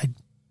 He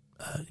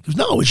goes,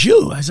 no, it was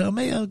you. I said,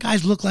 man,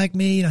 guys look like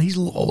me. He's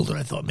a little older.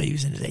 I thought maybe he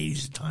was in his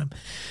 80s at the time.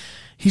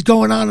 He's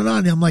going on and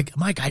on. I'm like,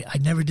 Mike, I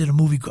never did a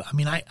movie. I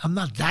mean, I'm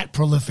not that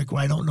prolific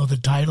where I don't know the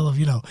title of,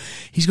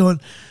 He's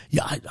going,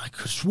 yeah, I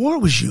swore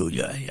it was you.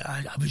 Yeah,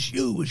 it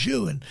was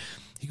you. And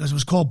he goes, it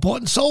was called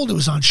Bought and Sold. It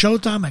was on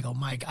Showtime. I go,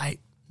 Mike,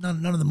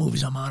 none of the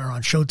movies I'm on are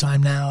on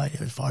Showtime now,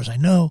 as far as I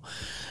know.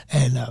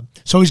 And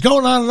so he's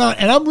going on and on.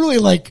 And I'm really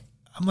like,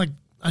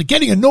 I'm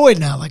getting annoyed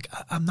now. Like,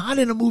 I'm not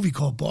in a movie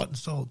called Bought and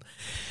Sold.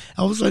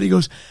 All of a sudden he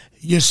goes,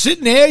 you're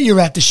sitting there,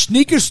 you're at the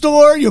sneaker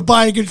store, you're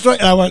buying a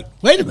construction. And I went,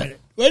 wait a minute.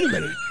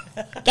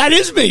 That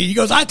is me. He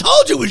goes, I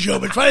told you it was you.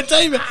 I've been trying to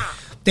tell you.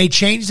 They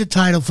changed the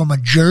title from A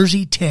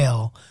Jersey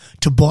Tale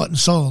to Bought and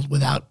Sold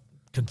without,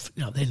 they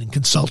didn't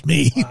consult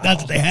me. Wow. Not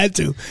that they had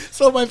to.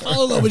 So my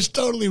follow-up was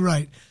totally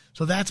right.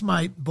 So that's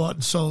my Bought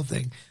and Sold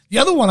thing. The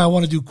other one I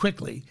want to do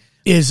quickly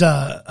is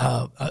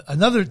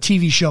another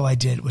TV show I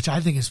did, which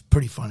I think is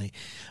pretty funny.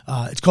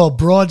 It's called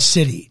Broad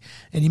City.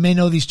 And you may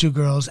know these two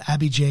girls,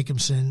 Abby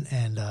Jacobson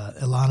and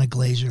Ilana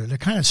Glazer. They're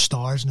kind of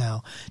stars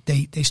now.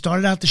 They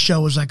started out the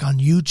show as like on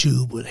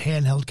YouTube with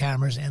handheld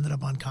cameras, ended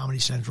up on Comedy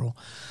Central.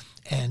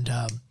 And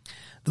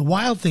the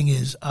wild thing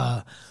is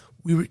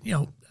we were,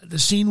 the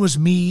scene was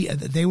me.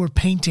 They were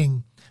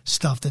painting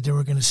stuff that they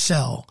were going to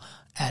sell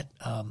at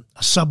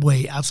a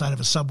Subway, outside of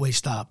a Subway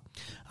stop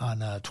on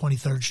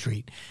 23rd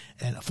Street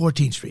and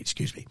 14th Street,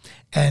 excuse me.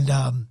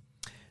 And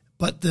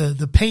but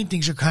the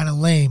paintings are kind of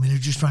lame, and they're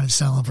just trying to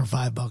sell them for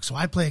 $5. So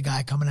I play a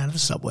guy coming out of the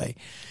Subway,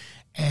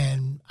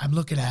 and I'm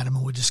looking at him,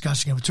 and we're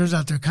discussing them. It turns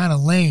out they're kind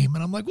of lame,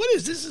 and I'm like, "What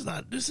is this?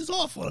 This is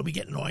awful." And we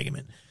get in an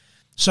argument.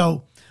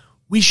 So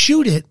we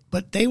shoot it,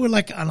 but they were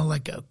like on a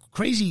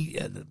crazy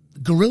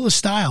guerrilla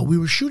style. We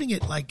were shooting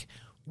it like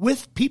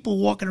with people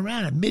walking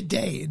around at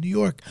midday in New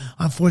York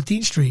on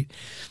 14th Street.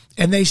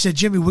 And they said,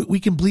 Jimmy,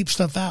 we can bleep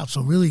stuff out,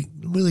 so really,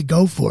 really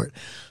go for it.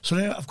 So,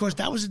 of course,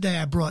 that was the day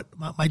I brought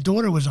my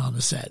daughter was on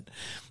the set.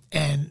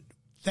 And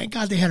thank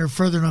God they had her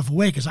further enough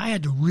away because I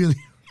had to really,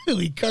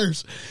 really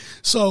curse.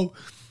 So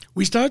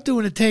we start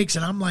doing the takes,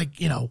 and I'm like,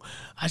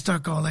 I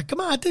start going like, come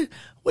on,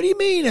 what do you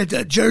mean a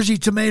Jersey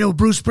tomato,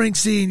 Bruce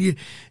Springsteen?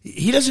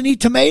 He doesn't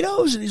eat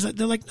tomatoes? And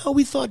they're like, no,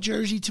 we thought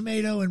Jersey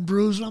tomato and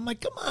Bruce. And I'm like,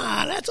 come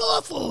on, that's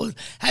awful.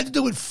 Had to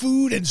do with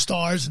food and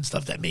stars and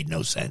stuff that made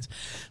no sense.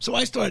 So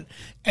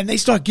and they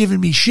start giving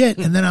me shit,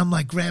 and then I'm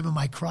like grabbing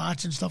my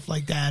crotch and stuff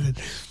like that.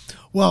 And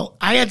well,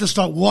 I had to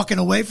start walking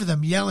away from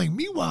them, yelling.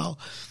 Meanwhile,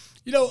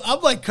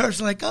 I'm like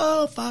cursing, like,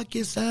 oh, fuck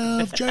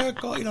yourself,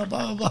 jerk, blah,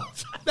 blah, blah.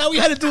 Now we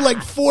had to do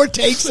like 4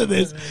 takes of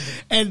this.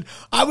 And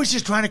I was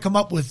just trying to come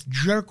up with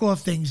jerk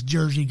off things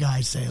Jersey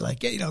guys say, like,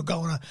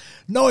 going on,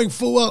 knowing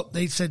full well,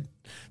 they said,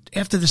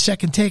 after the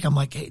second take, I'm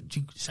like, hey,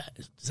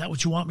 is that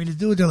what you want me to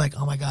do? They're like,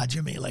 oh my God,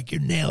 Jimmy, like,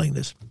 you're nailing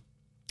this.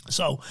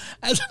 So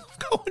as I'm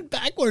going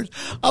backwards,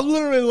 I'm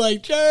literally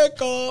like,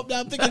 jerk off.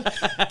 Now I'm thinking,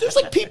 there's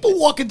like people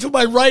walking to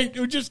my right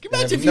who just,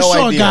 imagine if you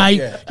saw a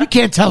guy, you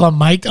can't tell I'm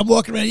mic'd. I'm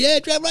walking around,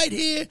 drive right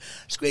here,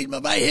 squeeze my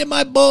right here,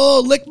 my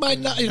ball, lick my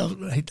nut. I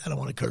don't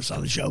want to curse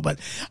on the show, but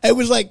it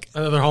was like.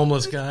 Another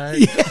homeless guy.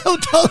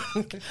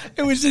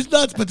 It was just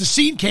nuts. But the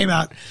scene came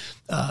out.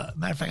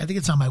 Matter of fact, I think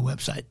it's on my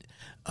website.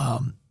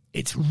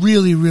 It's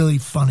really, really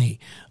funny.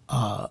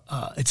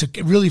 It's a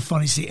really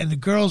funny scene. And the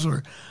girls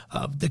were,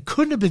 they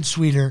couldn't have been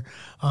sweeter.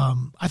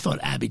 I thought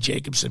Abby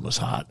Jacobson was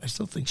hot. I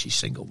still think she's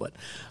single, but,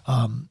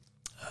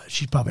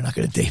 she's probably not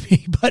going to date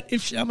me. But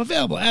if I'm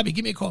available, Abby,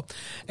 give me a call.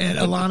 And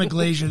Alana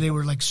Glazer, they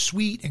were like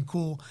sweet and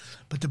cool.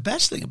 But the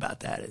best thing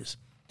about that is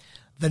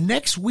the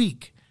next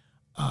week,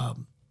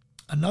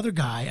 another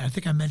guy, I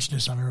think I mentioned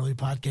this on an early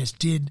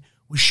podcast,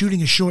 was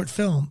shooting a short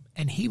film,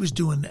 and he was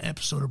doing the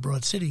episode of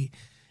Broad City.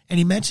 And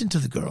he mentioned to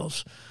the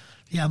girls,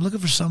 yeah, I'm looking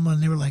for someone.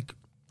 They were like,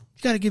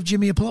 you got to give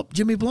Jimmy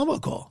Palumbo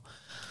a call.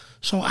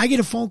 So I get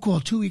a phone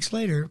call 2 weeks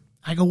later.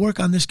 I go work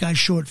on this guy's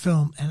short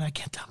film, and I'm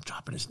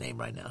dropping his name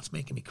right now. It's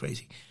making me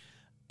crazy.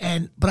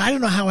 But I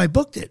don't know how I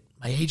booked it.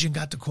 My agent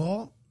got the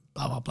call,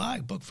 blah, blah, blah.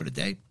 I booked for the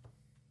day.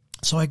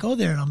 So I go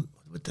there, and I'm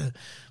with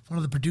one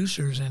of the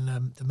producers and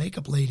the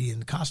makeup lady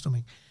and the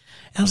costuming.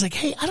 And I was like,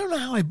 hey, I don't know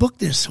how I booked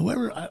this.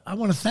 However, I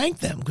want to thank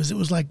them because it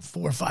was like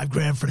 $4 or $5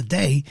 grand for the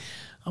day.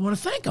 I want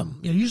to thank them.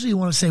 Usually you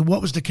want to say,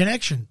 what was the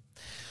connection?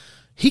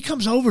 He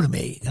comes over to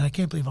me, and I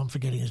can't believe I'm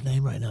forgetting his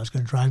name right now. It's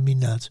going to drive me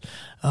nuts.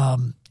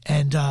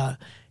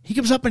 He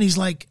comes up and he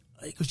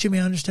goes, Jimmy,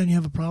 I understand you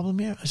have a problem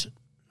here. I said,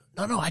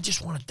 no, I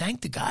just want to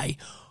thank the guy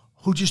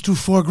who just threw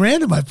 $4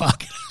 grand in my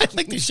pocket. I'd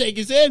like to shake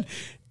his hand.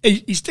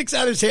 He sticks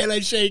out his hand, I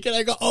shake, and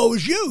I go, oh, it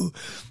was you.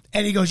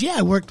 And he goes, yeah,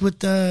 I worked with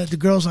the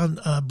girls on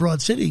Broad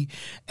City,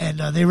 and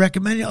they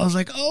recommended it. I was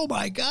like, oh,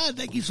 my God,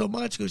 thank you so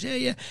much. He goes,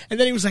 yeah. And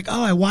then he was like,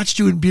 oh, I watched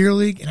you in Beer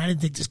League, and I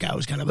didn't think this guy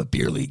was kind of a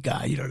Beer League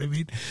guy, you know what I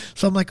mean?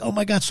 So I'm like, oh,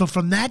 my God. So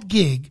from that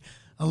gig,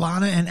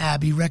 Alana and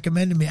Abby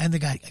recommended me, and I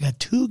got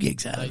 2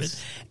 gigs out of it.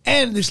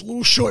 And this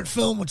little short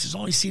film, which is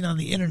only seen on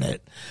the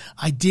internet,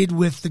 I did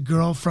with the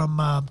girl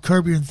from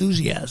Curb Your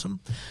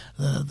Enthusiasm,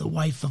 the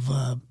wife of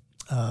the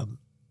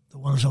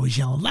one who's always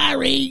yelling,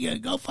 Larry,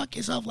 go fuck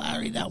yourself,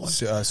 Larry. That one.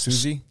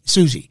 Susie?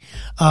 Susie.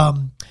 I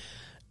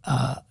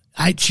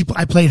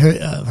played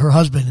her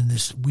husband in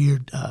this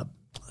weird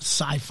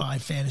sci-fi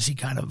fantasy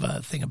kind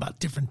of thing about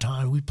different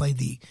time. We played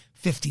the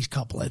 50s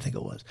couple, I think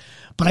it was.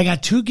 But I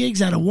got 2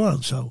 gigs out of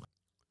 1, so.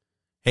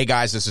 Hey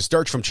guys, this is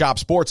Sturch from Chop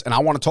Sports, and I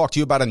want to talk to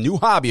you about a new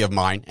hobby of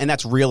mine, and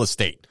that's real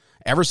estate.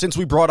 Ever since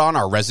we brought on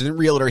our resident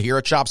realtor here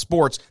at Chop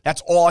Sports,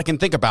 that's all I can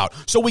think about.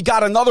 So we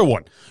got another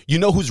one. You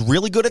know who's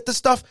really good at this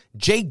stuff?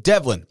 Jay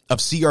Devlin of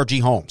CRG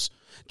Homes.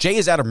 Jay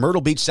is out of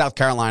Myrtle Beach, South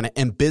Carolina,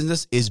 and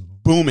business is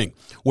booming.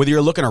 Whether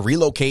you're looking to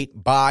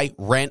relocate, buy,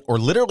 rent, or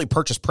literally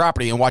purchase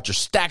property and watch your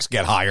stacks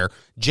get higher,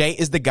 Jay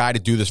is the guy to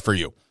do this for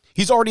you.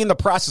 He's already in the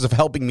process of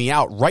helping me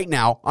out right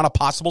now on a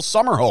possible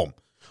summer home.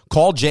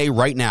 Call Jay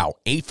right now,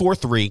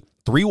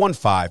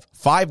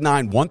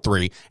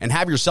 843-315-5913, and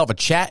have yourself a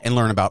chat and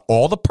learn about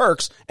all the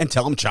perks and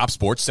tell him Chop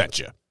Sports sent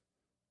you.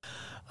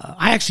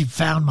 I actually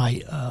found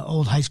my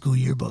old high school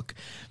yearbook,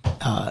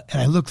 and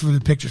I looked through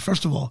the pictures.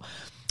 First of all,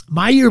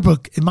 my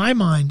yearbook, in my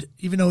mind,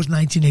 even though it was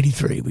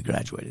 1983, we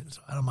graduated,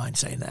 so I don't mind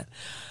saying that.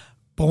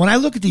 But when I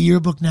look at the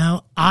yearbook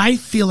now, I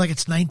feel like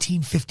it's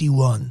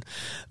 1951.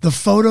 The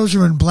photos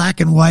are in black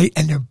and white,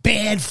 and they're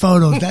bad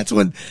photos. That's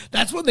when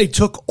they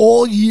took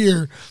all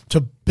year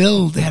to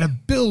build. They had to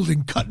build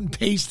and cut and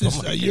paste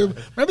this year.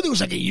 Remember, there was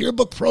like a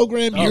yearbook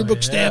program,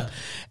 yearbook staff,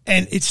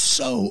 and it's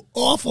so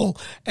awful.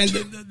 And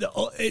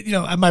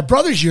and my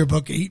brother's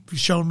yearbook, he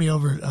showed me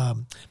over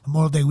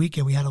Memorial Day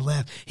weekend. We had a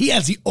laugh. He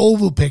has the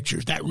oval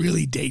pictures that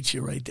really dates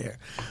you right there.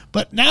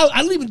 But now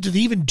I don't even do they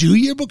even do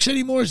yearbooks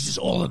anymore? Is this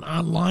all an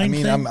online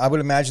thing? I would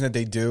imagine that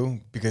they do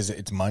because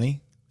it's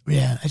money.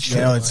 Yeah, that's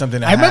true. It's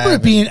something I remember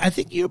it being, I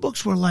think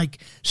yearbooks were like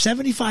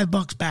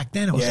 $75 back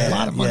then. It was a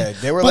lot of money. Yeah,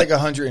 they were like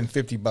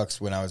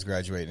 $150 when I was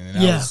graduating. And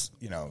I was,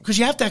 because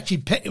you have to actually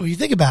pay, when you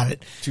think about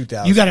it,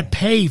 $2,000. You got to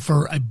pay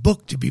for a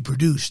book to be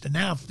produced. And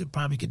now they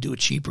probably could do it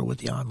cheaper with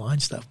the online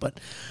stuff. But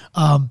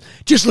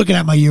just looking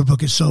at my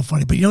yearbook is so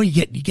funny. But you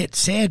get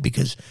sad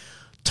because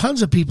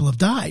tons of people have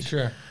died.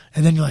 Sure.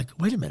 And then you're like,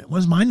 wait a minute,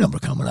 when's my number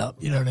coming up?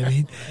 You know what I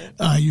mean?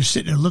 You're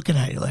sitting there looking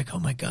at it, you're like, oh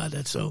my God,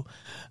 that's so.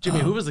 Jimmy,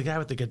 who was the guy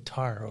with the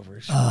guitar over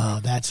his shoulder?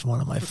 That's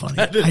one of my funny.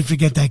 I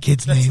forget that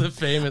kid's name. That's the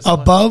famous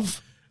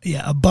above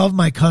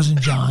my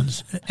cousin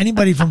John's.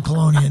 Anybody from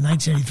Colonia in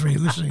 1983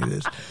 listening to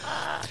this,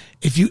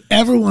 if you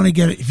ever want to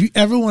get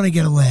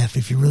a laugh,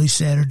 if you're really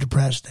sad or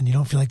depressed and you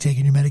don't feel like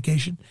taking your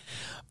medication,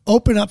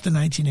 open up the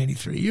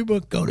 1983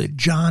 yearbook, go to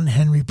John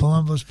Henry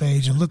Palumbo's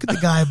page, and look at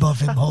the guy above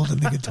him holding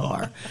the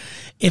guitar.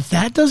 If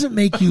that doesn't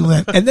make you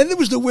laugh, and then there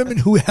was the women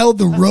who held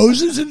the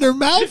roses in their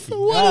mouth.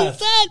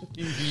 What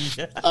is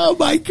that? Oh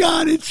my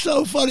God, it's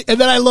so funny. And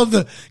then I love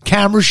the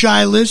camera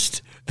shy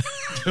list.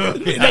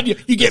 And then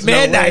you get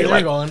mad now. You're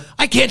like,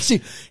 I can't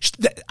see.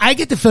 I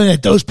get the feeling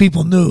that those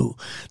people knew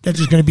that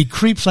there's going to be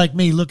creeps like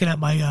me looking at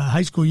my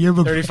high school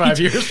yearbook 35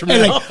 years from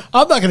now. Like,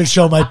 I'm not going to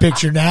show my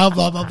picture now,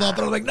 blah, blah, blah.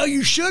 But I'm like, no,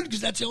 you should, because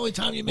that's the only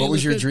time you made. What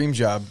was your dream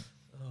job?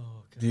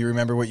 Do you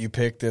remember what you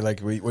picked? Like,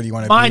 what do you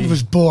want to be? Mine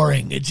was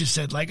boring. It just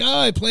said, like,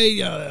 I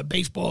play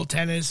baseball,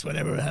 tennis,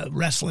 whatever,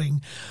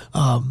 wrestling.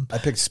 I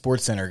picked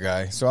Sports Center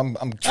guy, so I'm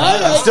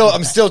trying.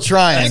 I'm still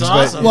trying. That's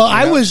awesome.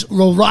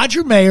 Well,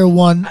 Roger Mayer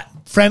won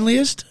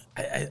friendliest.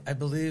 I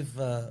believe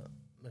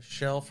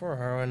Michelle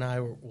Ferraro and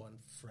I won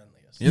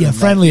friendliest. Yeah,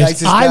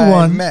 friendliest. I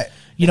won. Met.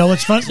 You know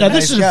what's funny? Now,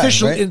 this is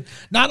official, right?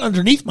 not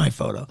underneath my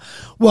photo.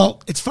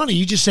 Well, it's funny.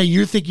 You just say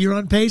you think you're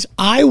on pace.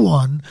 I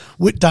won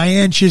with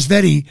Diane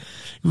Chisvetti.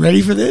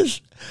 Ready for this?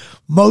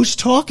 Most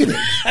talkative.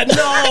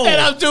 No.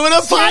 And I'm doing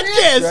a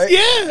podcast.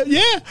 Right?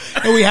 Yeah.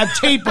 And we have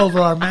tape over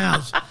our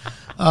mouths.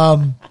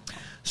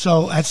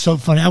 So that's so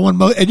funny. I won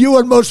most, and you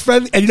won most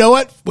friendly. And you know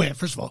what? Wait,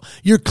 first of all,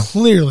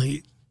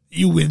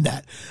 you win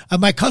that.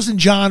 My cousin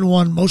John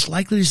won most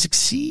likely to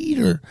succeed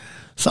or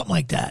something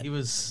like that. He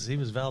was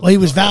valedictorian. Well, he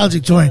was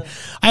valedictorian.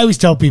 I always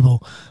tell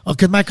people,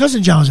 because my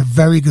cousin John was a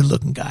very good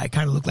looking guy,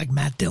 kind of looked like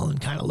Matt Dillon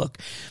kind of look.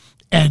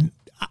 And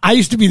I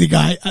used to be the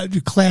guy,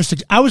 classic.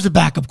 I was the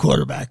backup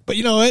quarterback, but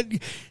you know what?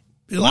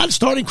 A lot of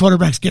starting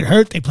quarterbacks get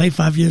hurt. They play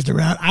 5 years, they're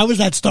out. I was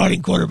that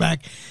starting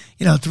quarterback.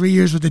 3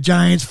 years with the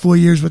Giants, 4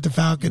 years with the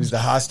Falcons. He was the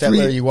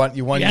Hostetler. You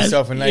won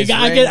yourself a nice ring.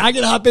 I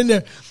can hop in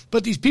there.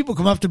 But these people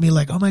come up to me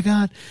like, oh my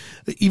God.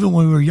 Even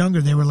when we were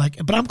younger, they were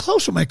like, but I'm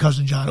close with my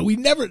cousin John.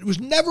 It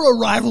was never a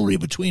rivalry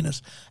between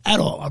us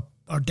at all.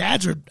 Our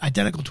dads are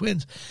identical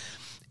twins.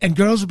 And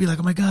girls would be like,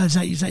 oh my God,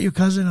 is that your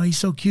cousin? Oh, he's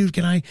so cute.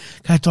 Can I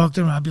talk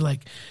to him? I'd be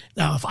like,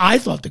 now if I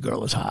thought the girl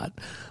was hot,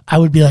 I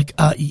would be like,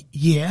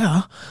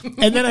 yeah.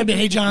 And then I'd be,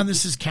 hey John,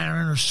 this is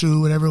Karen or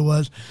Sue, whatever it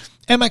was.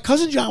 And my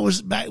cousin John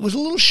was a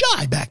little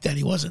shy back then.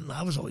 He wasn't.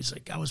 I was always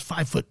like, I was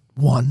 5'1",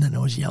 and I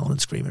was yelling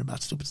and screaming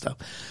about stupid stuff.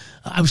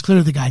 I was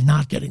clearly the guy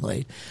not getting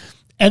laid.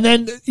 And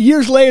then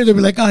years later, they'd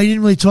be like, oh, he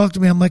didn't really talk to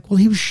me. I'm like, well,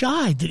 he was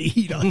shy. Did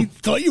he? He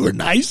thought you were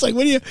nice. Like,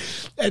 what do you?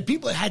 And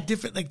people had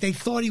different, like, they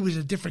thought he was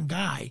a different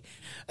guy.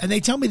 And they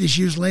tell me this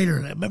years later.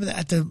 And I remember that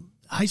at the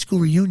high school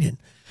reunion,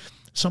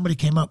 somebody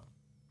came up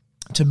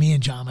to me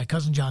and John, my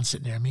cousin John,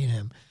 sitting there, me and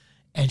him.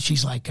 And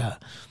she's like,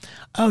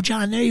 oh,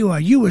 John, there you are.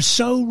 You were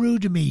so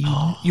rude to me.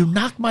 You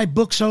knocked my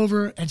books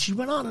over. And she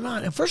went on and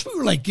on. At first we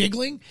were like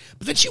giggling,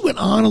 but then she went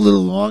on a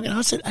little long. And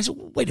I said,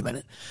 wait a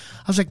minute.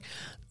 I was like,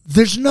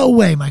 there's no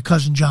way my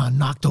cousin John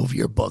knocked over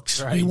your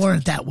books. Right. We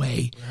weren't that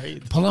way.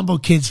 Right.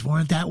 Palumbo kids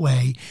weren't that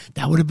way.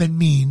 That would have been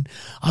mean.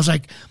 I was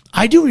like,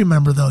 I do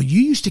remember, though,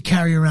 you used to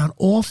carry around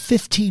all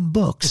 15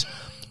 books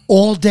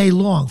all day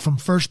long from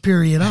first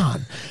period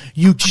on.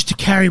 You used to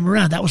carry them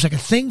around. That was like a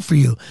thing for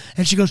you.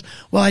 And she goes,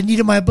 well, I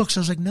needed my books. I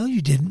was like, no,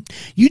 you didn't.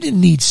 You didn't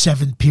need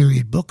 7th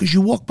period book because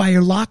you walked by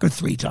your locker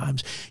 3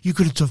 times. You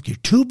could have took your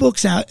 2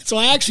 books out. So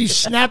I actually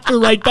snapped her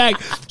right back.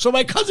 So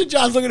my cousin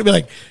John's looking at me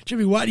like,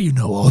 Jimmy, why do you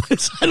know all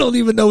this? I don't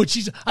even know what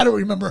I don't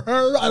remember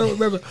her. I don't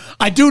remember.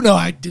 I do know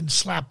I didn't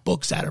slap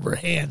books out of her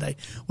hand,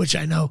 which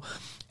I know.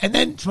 And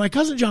then my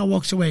cousin John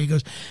walks away. He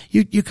goes,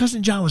 your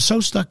cousin John was so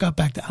stuck up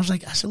back there. I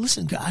said,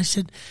 listen, I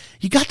said,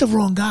 you got the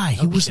wrong guy.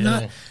 He was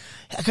not,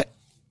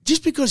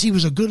 just because he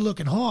was a good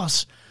looking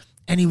horse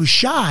and he was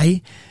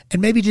shy and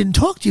maybe didn't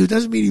talk to you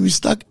doesn't mean he was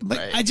stuck. But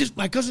right.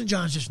 My cousin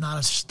John's just not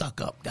a stuck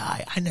up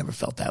guy. I never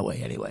felt that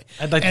way anyway.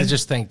 I'd like to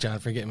just thank John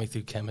for getting me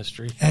through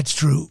chemistry. That's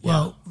true. Yeah.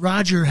 Well,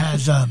 Roger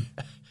has,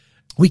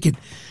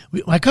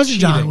 my cousin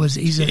John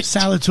he's a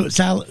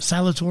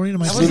salutatorian. I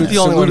wasn't the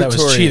only one that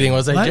was cheating,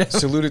 was I?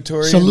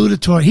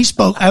 Salutatorian. He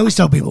spoke. I always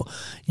tell people,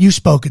 you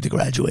spoke at the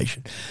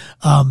graduation.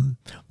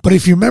 But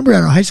if you remember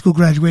at our high school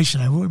graduation,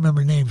 I won't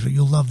remember names, but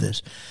you'll love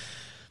this.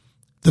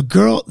 The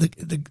girl,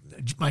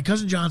 my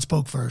cousin John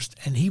spoke first,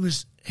 and he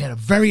had a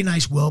very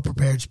nice,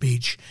 well-prepared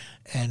speech.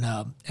 And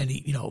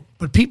he,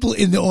 but people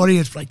in the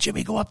audience were like,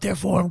 Jimmy, go up there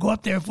for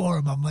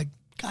him. I'm like,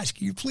 gosh,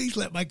 can you please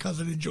let my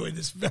cousin enjoy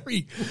this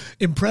very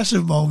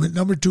impressive moment,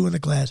 number 2 in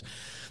the class.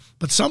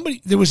 But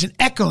there was an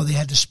echo. They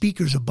had the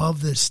speakers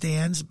above the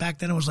stands. Back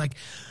then it was like,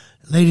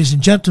 ladies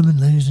and gentlemen,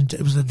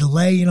 it was a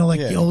delay,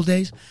 the old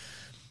days.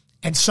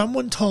 And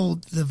someone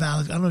told the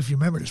I don't know if you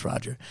remember this,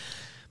 Roger,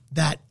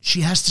 that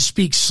she has to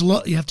speak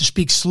slow. You have to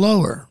speak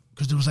slower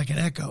because there was like an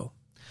echo.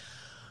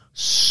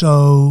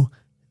 So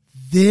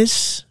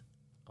this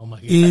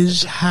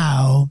is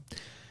how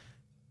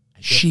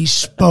she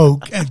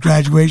spoke at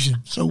graduation.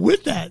 So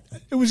with that,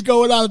 it was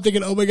going on. I'm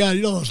thinking, oh my God,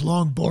 those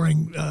long,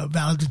 boring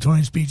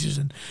valedictorian speeches.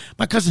 And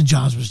my cousin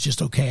John's was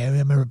just okay. I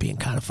remember being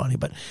kind of funny,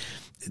 but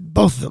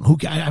both of them,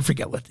 I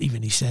forget what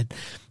even he said.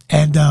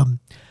 And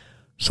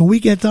So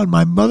we get done.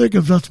 My mother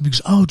comes up to me and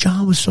goes, "Oh,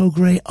 John was so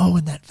great. Oh,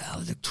 and that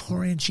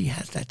valedictorian, she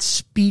has that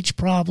speech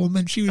problem,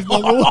 and she was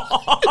number one."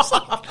 It's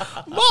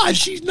like, Ma,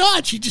 she's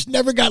not. She just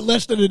never got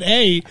less than an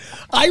A.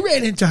 I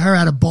ran into her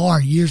at a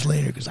bar years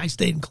later because I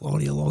stayed in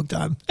Colonia a long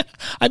time.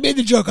 I made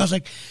the joke. I was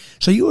like,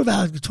 "So you were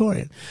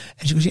valedictorian?"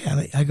 And she goes, "Yeah."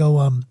 And I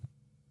go,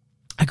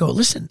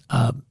 "Listen,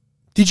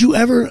 did you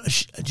ever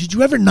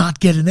not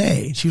get an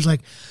A?" And she was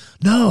like,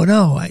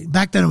 No.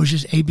 Back then it was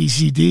just A, B,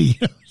 C, D.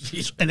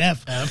 She's an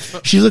F.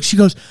 She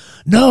goes,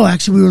 "No,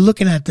 actually we were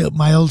looking at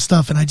my old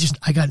stuff and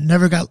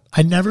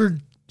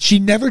she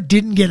never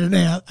didn't get an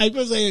A." I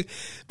was like,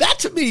 that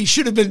to me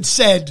should have been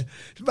said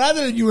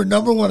rather than you were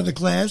number one in the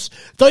class.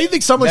 Don't you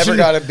think someone never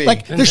got a B?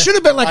 Like there should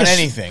have been like on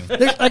anything.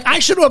 Like I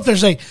should have up there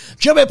saying,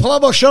 "Jimmy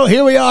Palumbo Show,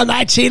 here we are,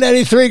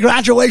 1983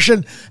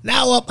 graduation."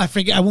 Now up, I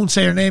forget, I won't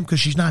say her name because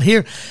she's not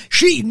here.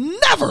 She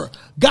never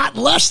got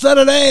less than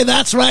an A.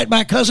 That's right.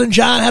 My cousin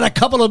John had a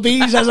couple of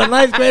B's as a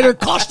ninth grader.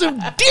 Cost him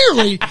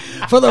dearly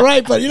for the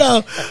right. But,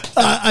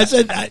 I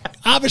said,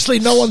 obviously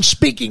no one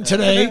speaking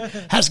today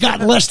has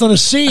gotten less than a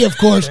C, of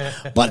course.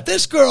 But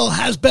this girl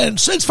has been,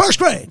 since first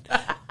grade,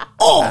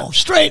 all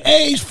straight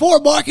A's, 4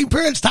 marking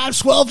periods times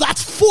 12.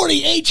 That's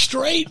 48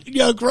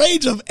 straight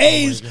grades of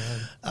A's.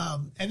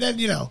 And then,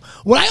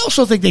 what I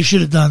also think they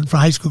should have done for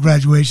high school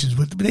graduations,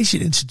 but they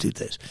should institute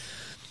this.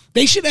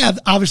 They should have,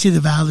 obviously,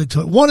 the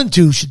valedictorian. 1 and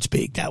 2 should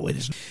speak. That way.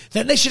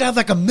 Then they should have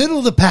like a middle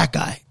of the pack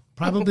guy.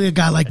 Probably a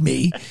guy like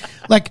me.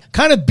 Like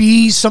kind of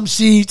B's, some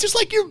C's. Just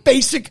like your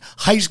basic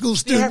high school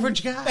student.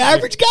 Average guy.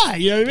 Average guy.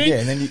 You know what I mean? Yeah,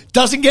 and then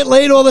doesn't get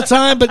laid all the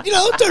time, but,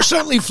 there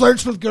certainly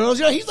flirts with girls.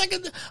 He's like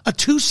a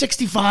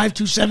 265,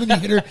 270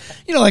 hitter.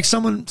 Like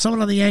someone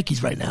on the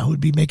Yankees right now who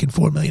would be making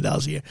 $4 million a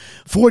year.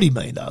 $40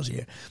 million a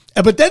year.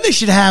 But then they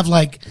should have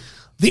like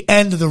the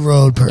end of the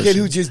road person. Kid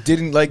who just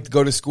didn't like to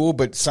go to school,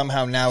 but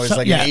somehow now is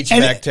an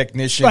HVAC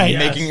technician, right,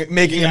 making $1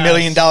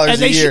 million a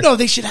year.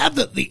 They should have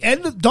the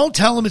end. Don't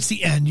tell them it's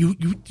the end. You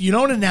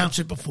don't announce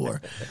it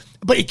before.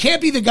 But it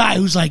can't be the guy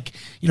who's like,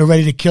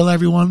 ready to kill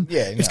everyone.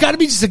 Yeah, it's got to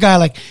be just a guy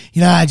like,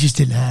 I just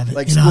didn't have it.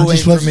 Like I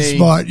just wasn't for me,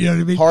 smart. You know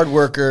what I mean? Hard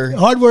worker. The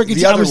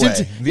other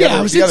way.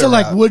 I was into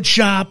like route. wood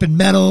shop and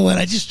metal, and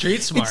I just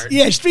street smart.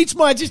 Street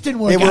smart just didn't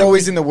work. They were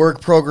always in the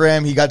work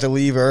program. He got to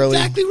leave early.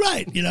 Exactly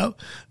right.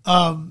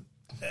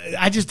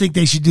 I just think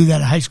they should do that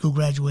at high school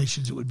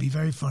graduations. It would be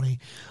very funny.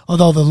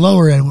 Although the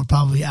lower end would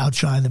probably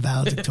outshine the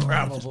valedictorian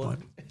at this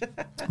point.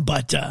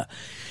 But,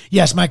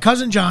 yes, my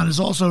cousin John is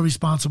also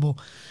responsible.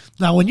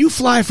 Now, when you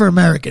fly for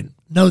American,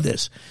 know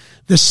this.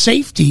 The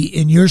safety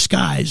in your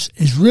skies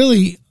is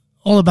really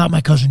all about my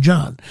cousin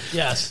John.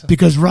 Yes.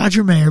 Because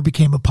Roger Mayer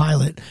became a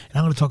pilot, and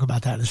I'm going to talk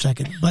about that in a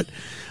second. But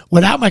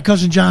without my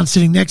cousin John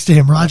sitting next to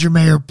him, Roger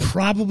Mayer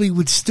probably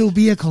would still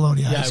be at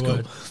Colonia High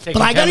School. But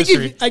I got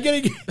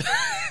to give,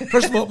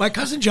 first of all, my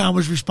cousin John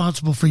was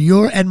responsible for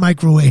your and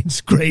Mike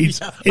Rowan's grades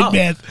in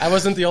math. I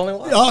wasn't the only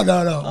one. Oh,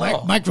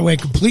 no. Mike Rowan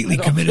completely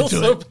committed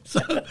to it.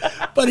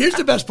 But here's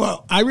the best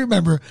part. I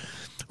remember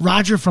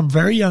Roger from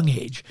very young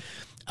age,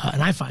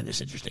 and I find this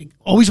interesting,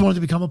 always wanted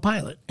to become a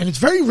pilot. And it's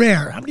very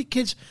rare. How many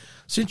kids,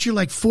 since you're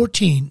like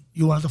 14,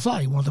 you wanted to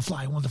fly?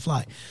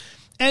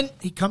 And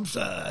he comes,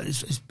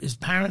 his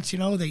parents,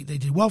 they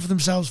did well for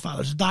themselves.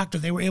 Father's a doctor.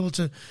 They were able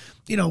to,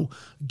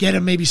 get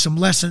him maybe some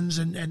lessons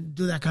and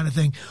do that kind of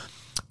thing.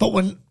 But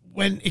when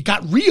it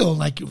got real,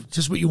 like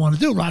just what you want to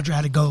do, Roger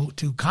had to go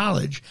to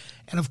college.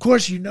 And of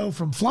course,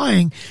 from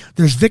flying,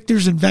 there's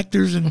victors and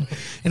vectors. And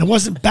it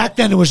wasn't, back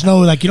then, there was no,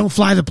 like, you don't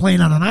fly the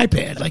plane on an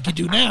iPad like you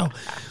do now.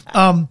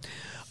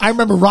 I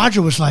remember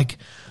Roger was like,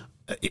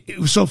 it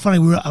was so funny.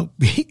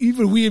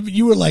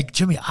 You were like,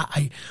 "Jimmy,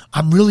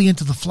 I'm really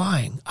into the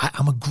flying.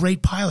 I'm a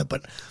great pilot,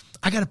 but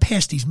I got to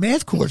pass these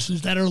math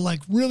courses that are like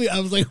really." I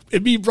was like,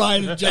 and me,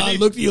 Brian, and John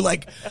looked at you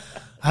like,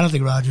 "I don't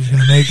think Roger's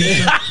going to make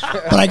it."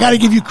 But I got to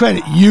give you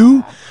credit.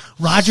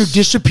 Roger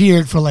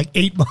disappeared for like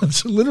 8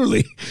 months.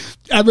 Literally,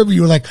 I remember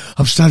you were like,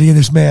 "I'm studying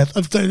this math.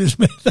 I'm studying this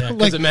math." Yeah,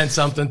 because it meant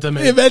something to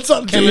me. It meant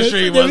something.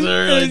 Chemistry wasn't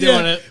really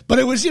doing it. But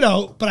it was,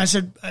 But I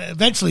said,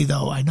 eventually,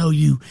 though, I know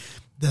you.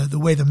 The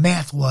way the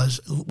math was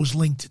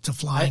linked to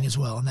flying as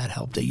well, and that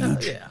helped a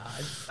huge.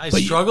 I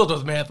struggled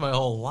with math my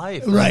whole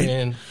life.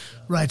 Right,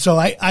 right. So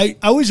I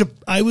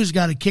always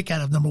got a kick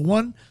out of, number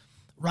one,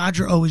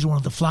 Roger always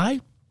wanted to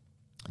fly.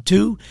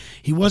 2,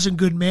 he wasn't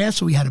good math,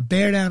 so he had to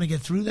bear down to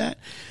get through that.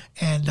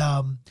 And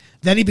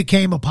then he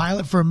became a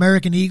pilot for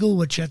American Eagle,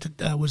 which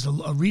was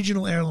a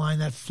regional airline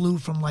that flew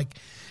from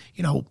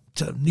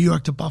to New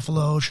York to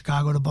Buffalo,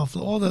 Chicago to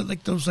Buffalo, all those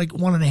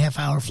 1.5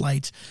 hour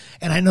flights.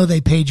 And I know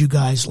they paid you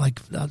guys the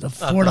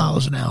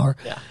 $4 an hour.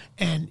 Yeah.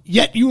 And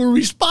yet you were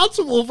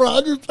responsible for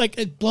 100. Like,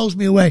 it blows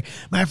me away.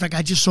 Matter of fact,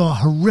 I just saw a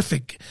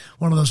horrific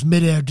one of those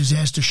mid-air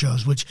disaster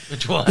shows, which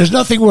one? There's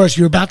nothing worse.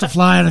 You're about to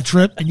fly on a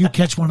trip and you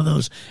catch one of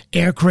those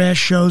air crash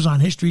shows on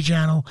History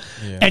Channel.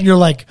 Yeah. And you're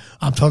like,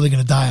 "I'm totally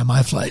going to die on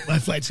my flight. My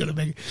flight's going to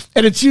make it."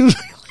 And it's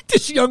usually like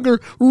this younger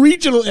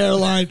regional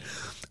airline.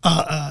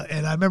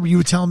 And I remember you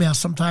were telling me how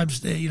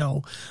sometimes,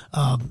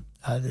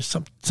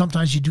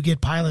 sometimes you do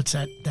get pilots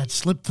that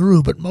slip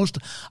through, but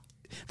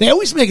they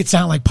always make it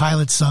sound like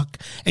pilots suck,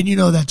 and you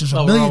know that there's a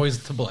Well, million. we're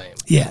always to blame.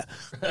 Yeah.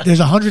 There's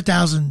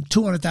 100,000,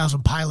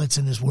 200,000 pilots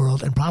in this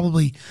world, and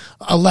probably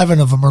 11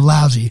 of them are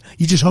lousy.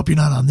 You just hope you're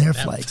not on their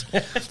flights.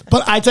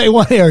 But I tell you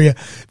one area,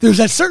 there's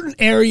that certain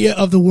area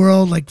of the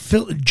world, like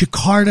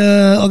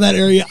Jakarta, all that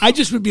area. I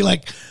just would be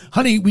like,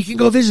 honey, we can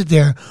go visit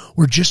there.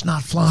 We're just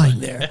not flying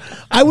there.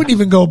 I wouldn't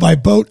even go by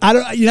boat.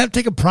 You'd have to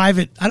take a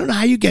private. I don't know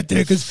how you get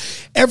there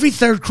because every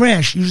third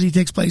crash usually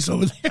takes place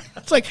over there.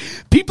 It's like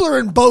people are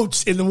in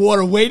boats in the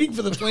water waiting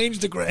for the planes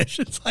to crash.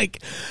 It's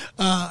like,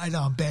 I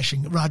know I'm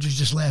bashing. Roger's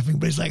just laughing,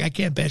 but he's like, I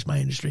can't bash my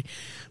industry.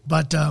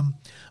 But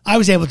I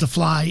was able to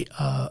fly.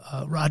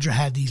 Roger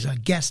had these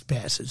guest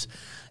passes,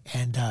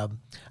 and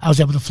I was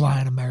able to fly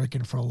on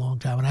American for a long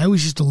time. And I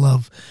always used to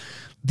love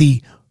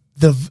the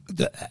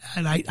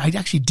and I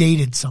actually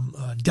dated some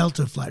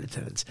Delta flight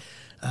attendants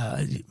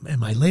in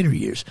my later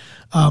years.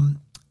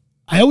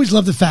 I always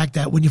love the fact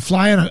that when you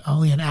fly on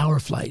only an hour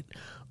flight,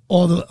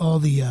 all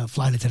the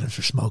flight attendants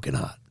are smoking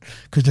hot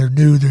because they're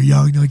new, they're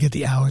young, they get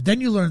the hour.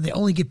 Then you learn they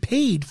only get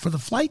paid for the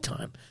flight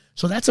time.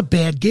 So that's a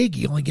bad gig.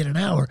 You only get an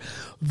hour.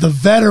 The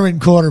veteran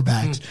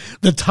quarterbacks,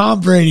 the Tom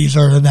Brady's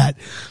are in that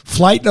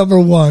flight number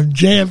 1,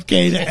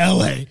 JFK to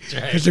LA,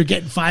 because they're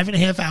getting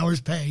 5.5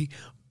 hours pay.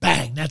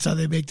 Bang. That's how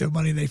they make their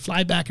money. They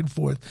fly back and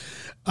forth.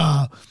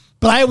 But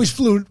I always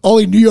flew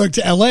only New York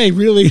to LA,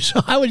 really.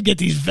 So I would get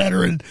these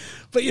veteran,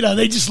 but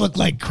they just look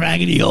like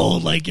craggedy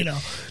old, like,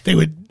 they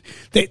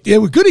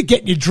were good at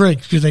getting you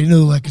drinks because they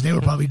knew, like, cause they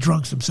were probably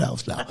drunks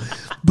themselves now.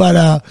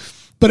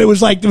 But it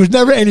was like, there was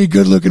never any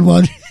good looking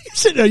one.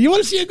 You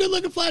want to see a good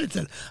looking flight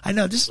attendant? I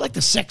know this is like the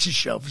sexist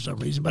show for some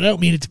reason, but I don't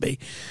mean it to be.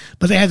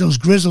 But they had those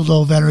grizzled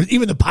old veterans.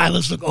 Even the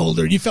pilots look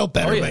older, and you felt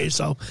better about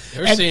yourself.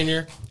 They were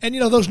senior. And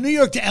those New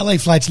York to LA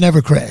flights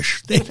never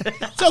crash.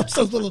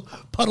 Those little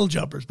puddle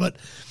jumpers. But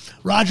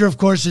Roger, of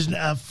course,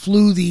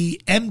 flew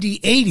the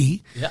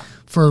MD-80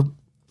 for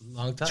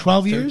long time.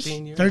 12 years?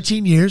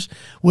 13 years,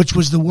 which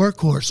was the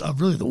workhorse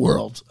of really the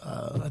world.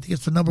 I think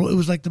it's the number. It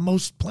was like the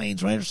most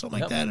planes, right, or something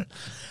like that.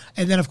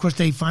 And then, of course,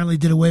 they finally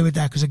did away with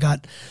that because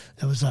got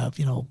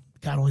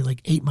only like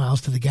 8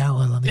 miles to the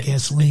gallon on the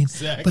gasoline.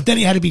 Exactly. But then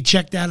he had to be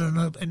checked out.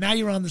 And now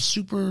you're on the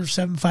Super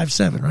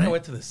 757, right? I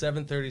went to the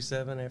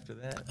 737 after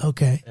that.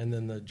 Okay. And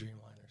then the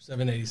Dreamliner,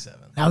 787.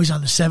 Now he's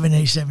on the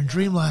 787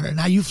 Dreamliner.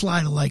 Now you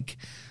fly to like...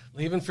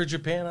 Leaving for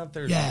Japan on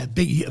Thursday. Yeah,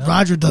 big.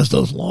 Roger does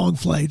those long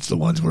flights, the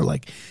ones where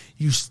like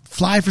you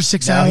fly for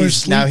 6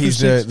 hours. Now he's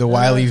the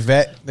wily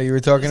vet that you were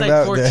talking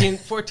about.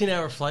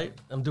 14-hour flight.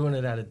 I'm doing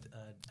it out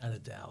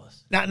of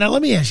Dallas. Now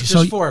let me ask you.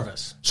 There's 4 of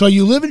us. So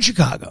you live in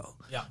Chicago.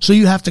 Yeah. So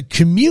you have to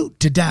commute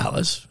to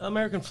Dallas.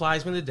 American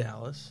flies me to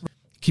Dallas.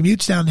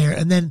 Commutes down there,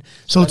 and then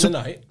Spend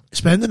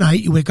the night.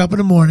 You wake up in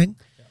the morning.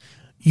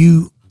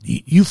 You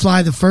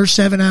fly the first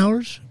 7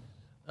 hours.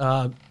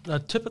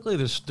 Typically,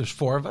 there's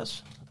 4 of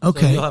us.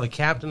 Okay. So you'll have a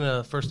captain,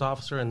 a first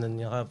officer, and then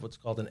you'll have what's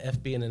called an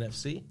FB and an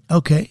FC.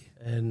 Okay.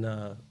 And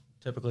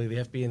typically, the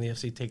FB and the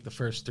FC take the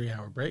first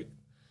 3-hour break,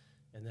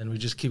 and then we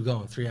just keep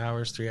going 3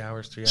 hours, 3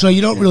 hours, 3 hours. So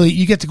you don't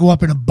you get to go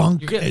up in a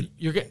bunk.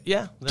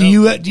 Yeah. Do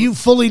you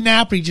fully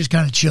nap or you just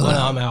kind of chill out?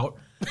 No, I'm out.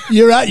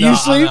 You're out. You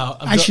sleep. I'm out.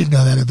 I should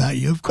know that about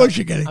you. Of course,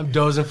 you're getting. I'm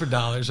dozing for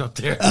dollars up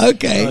there.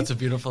 Okay. It's a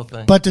beautiful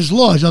thing. But there's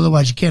laws,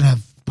 otherwise you can't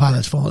have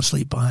pilots fall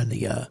asleep behind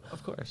the.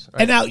 Of course.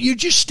 Right. And now you're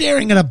just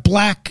staring at a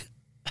black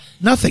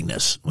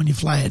nothingness when you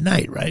fly at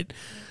night, right?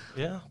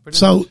 Yeah.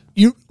 So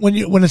much.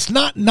 When it's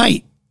not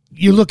night,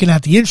 you're looking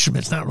at the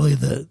instruments, not really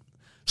the.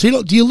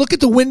 So do you look at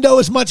the window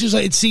as much as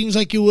it seems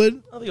like you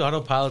would? Well, the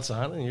autopilot's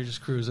on, and you're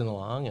just cruising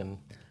along and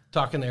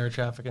talking to air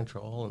traffic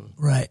control, and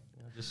right,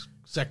 just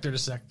sector to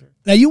sector.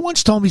 Now, you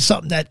once told me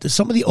something that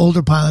some of the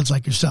older pilots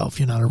like yourself,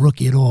 you're not a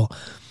rookie at all.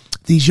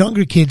 These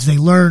younger kids, they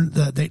learn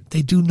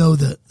they do know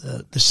the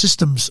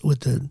systems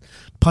with the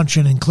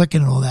punching and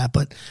clicking and all that,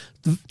 but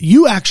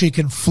you actually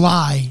can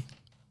fly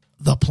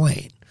the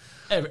plane.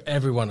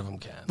 Every one of them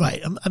can.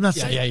 Right. I'm not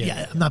saying.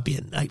 Yeah. I'm not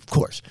being. Of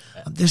course,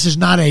 this is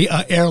not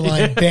a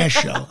airline bash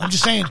show. I'm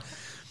just saying.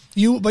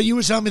 But you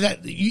were telling me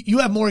that you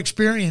have more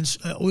experience,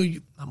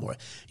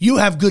 you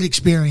have good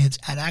experience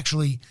at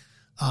actually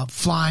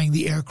flying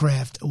the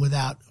aircraft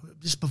without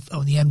just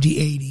on the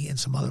MD-80 and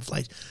some other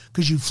flights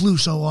because you flew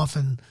so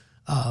often.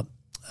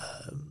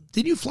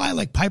 Did you fly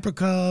like Piper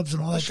Cubs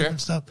and all that different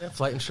stuff? Yeah,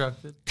 flight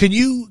instructed. Can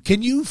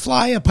you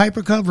fly a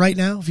Piper Cub right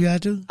now if you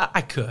had to?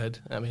 I could.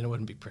 I mean, it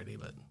wouldn't be pretty,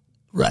 but.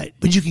 Right,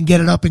 but you can get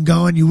it up and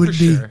going. You wouldn't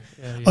be. Sure.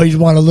 Yeah. Oh, you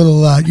want a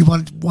little. You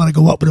want to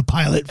go up with a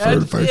pilot for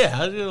the first.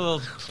 Yeah, do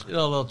a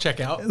little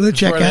checkout.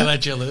 Before they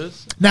let you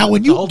loose. Now,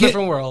 when it's you a whole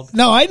different world.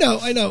 No, I know.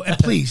 And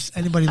please,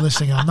 anybody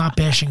listening, I'm not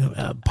bashing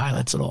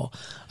pilots at all.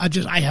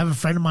 I have a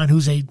friend of mine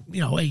who's a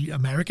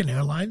American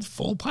Airlines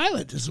full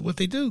pilot. This is what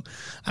they do,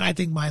 and I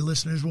think my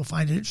listeners will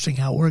find it interesting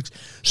how it works.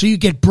 So you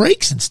get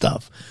breaks and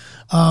stuff.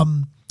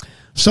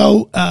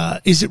 So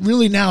is it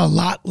really now a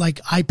lot like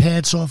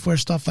iPad software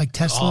stuff like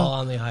Tesla? All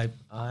on the iPad.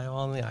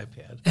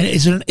 And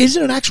is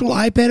it an actual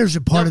iPad or is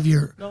it part of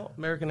your? No,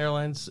 American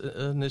Airlines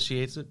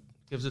initiates it,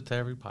 gives it to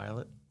every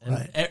pilot. And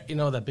right. You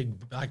know that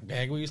big black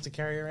bag we used to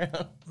carry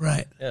around?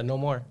 Right. Yeah, no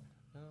more.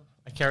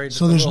 carried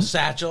a little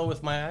satchel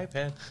with my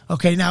iPad.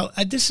 Okay, now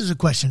this is a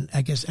question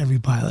I guess every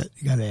pilot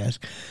you got to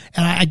ask,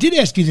 and I did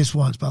ask you this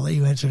once, but I'll let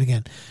you answer it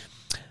again.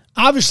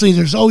 Obviously,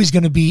 there's always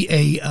going to be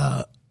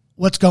a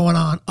what's going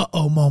on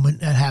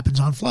moment that happens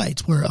on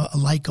flights where a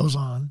light goes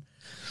on.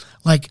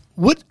 Like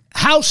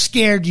how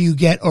scared do you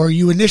get, or are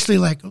you initially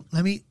like,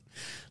 let me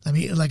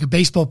like a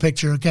baseball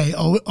pitcher, okay,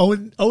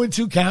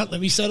 0-2 count,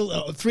 let me settle,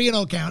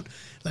 3-0 count,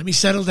 let me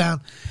settle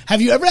down.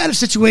 Have you ever had a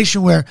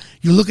situation where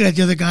you're looking at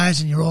the other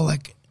guys and you're all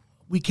like,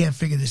 we can't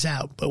figure this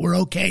out, but we're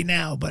okay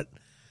now, but.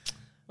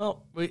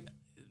 Well,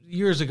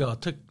 years ago,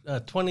 it took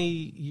 20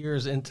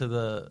 years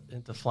into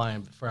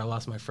flying before I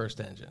lost my first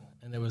engine,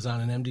 and it was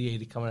on an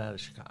MD-80 coming out of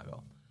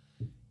Chicago.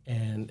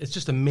 And it's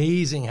just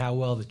amazing how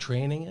well the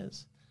training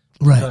is.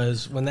 Right.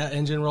 Because when that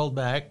engine rolled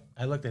back,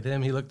 I looked at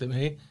him, he looked at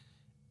me,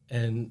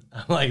 and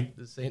I'm like,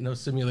 this ain't no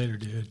simulator,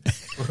 dude.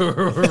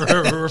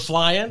 we're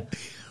flying,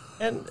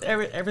 and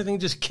everything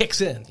just kicks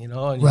in, you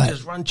know, and you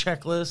just run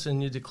checklists,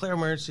 and you declare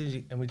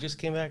emergency, and we just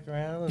came back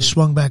around. And,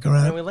 swung back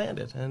around. And we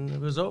landed, and it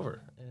was over.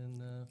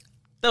 And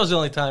that was the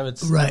only time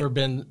it's ever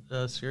been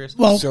serious.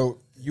 Well, so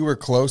you were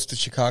close to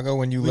Chicago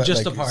when you left?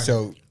 Just departed.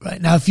 So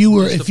right. Now, if you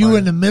were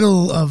in the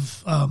middle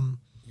of...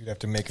 you'd have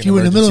to make if you were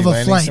in the middle of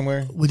a flight,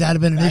 somewhere? Would that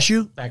have been an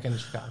issue? Back in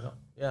Chicago,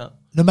 yeah.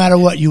 No matter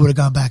what, you would have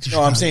gone back to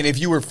Chicago. No, I'm saying if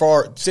you were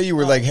say you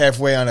were like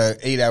halfway on an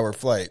 8-hour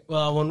flight.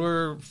 Well, when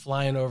we're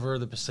flying over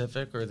the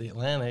Pacific or the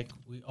Atlantic,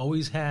 we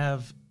always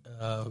have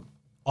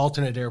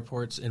alternate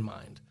airports in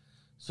mind.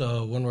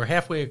 So when we're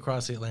halfway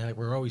across the Atlantic,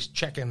 we're always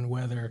checking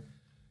weather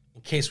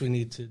in case we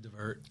need to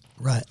divert.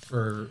 Right.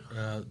 For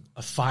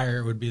a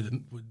fire would be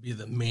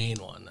the main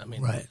one. I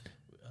mean, right.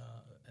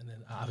 And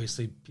then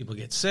obviously people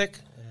get sick.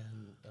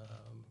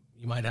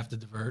 You might have to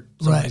divert.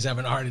 Somebody's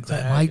having a heart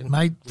attack.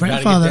 My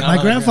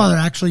grandfather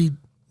actually,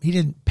 he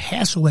didn't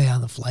pass away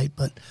on the flight,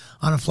 but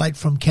on a flight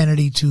from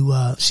Kennedy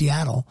to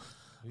Seattle,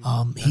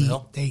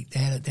 they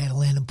had to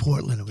land in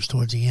Portland. It was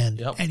towards the end,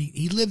 and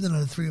he lived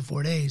another 3 or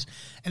 4 days.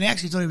 And they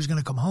actually thought he was going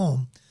to come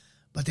home,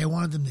 but they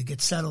wanted him to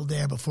get settled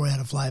there before he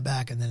had to fly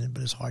back.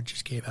 But his heart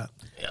just gave out.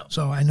 Yep.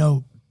 So I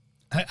know.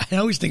 I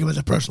always think of it as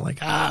a person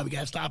like, we got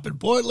to stop in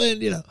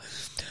Portland, you know.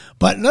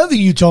 But another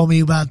thing you told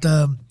me about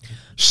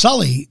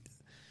Sully.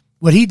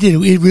 What he did,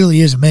 it really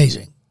is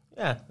amazing.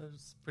 Yeah, it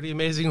was pretty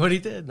amazing what he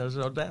did. There's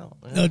no doubt.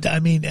 Yeah. No doubt. I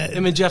mean,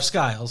 him and Jeff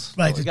Skiles.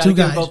 Right, the two two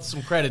guys. Give both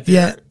some credit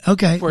there. Yeah,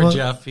 okay. Poor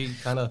Jeff, he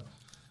kind of,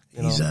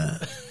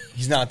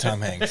 he's not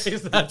Tom Hanks.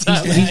 He's not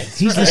Tom Hanks.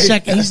 He's the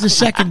second. He's the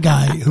second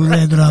guy who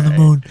landed on the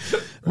moon.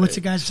 What's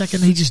the guy's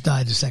second? He just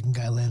died. The second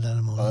guy landed on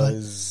the moon.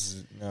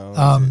 Buzz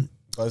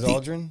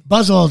Aldrin.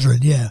 Buzz Aldrin.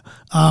 Yeah.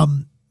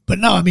 But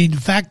no, I mean the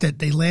fact that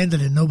they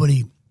landed and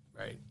nobody.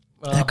 Right.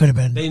 Well, that could have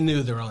been. They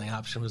knew their only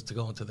option was to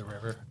go into the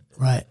river.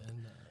 Right.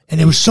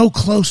 And it was so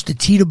close to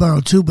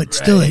Teterboro too, but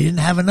still they didn't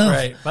have enough.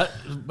 Right.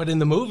 But in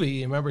the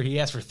movie, remember he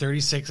asked for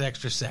 36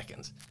 extra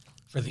seconds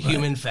for the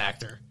human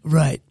factor.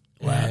 Right.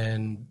 Wow.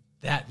 And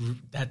that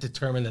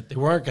determined that they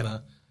weren't going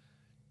to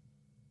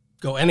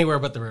go anywhere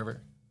but the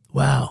river.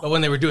 Wow. But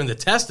when they were doing the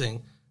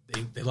testing,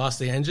 they lost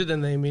the engine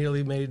and they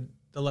immediately made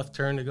the left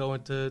turn to go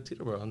into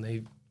Teterboro.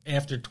 And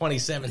after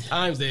 27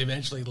 times, they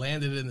eventually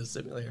landed in the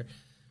simulator.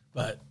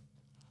 But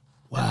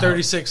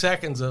 36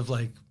 seconds of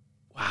like,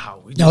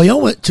 wow.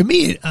 To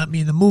me, I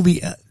mean, the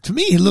movie, to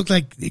me, it looked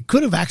like it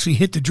could have actually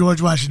hit the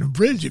George Washington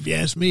Bridge, if you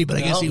ask me, but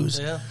I guess he was.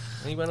 Yeah,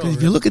 he went over. If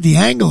it. you look at the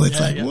angle, it's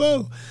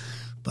whoa.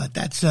 But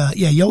that's,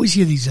 you always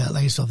hear these,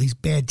 like I said, these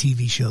bad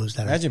TV shows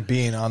that Imagine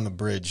being on the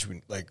bridge,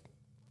 like,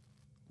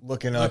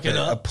 looking up at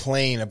a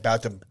plane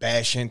about to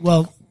bash into.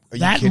 Well,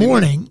 that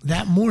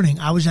morning,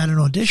 I was at an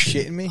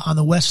audition on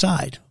the west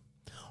side,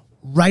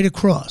 right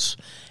across.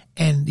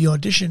 And the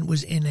audition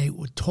was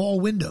with tall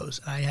windows.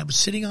 I was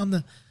sitting on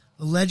the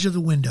ledge of the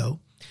window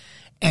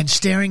and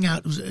staring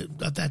out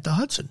at the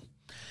Hudson.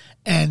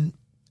 And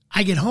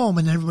I get home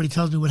and everybody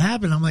tells me what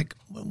happened. I'm like,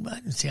 well, I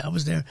didn't see. I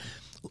was there.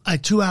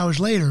 2 hours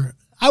later,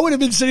 I would have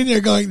been sitting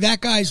there going,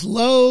 that guy's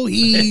low.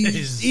 He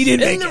didn't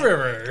make it. In the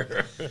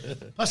river.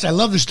 Plus, I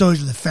love the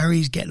stories of the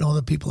ferries getting all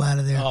the people out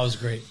of there. Oh, it was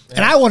great. Yeah,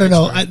 and I want to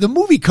know, the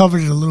movie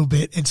covered it a little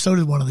bit, and so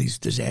did one of these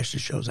disaster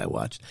shows I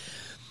watched.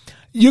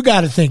 You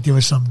got to think there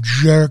was some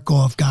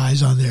jerk-off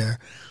guys on there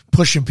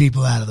pushing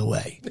people out of the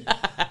way.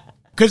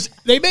 Because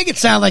they make it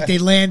sound like they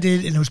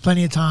landed and there was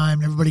plenty of time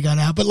and everybody got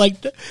out. But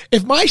like,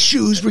 if my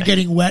shoes were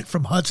getting wet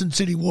from Hudson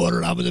City water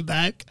and I'm in the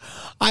back,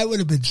 I would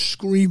have been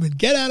screaming,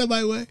 get out of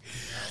my way.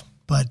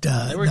 But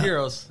they were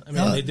heroes. I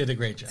mean, they did a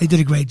great job. They did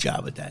a great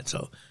job at that.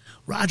 So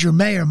Roger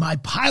Mayer, my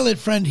pilot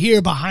friend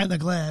here behind the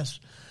glass,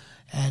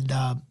 and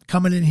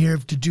coming in here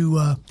to do,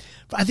 I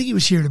think he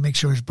was here to make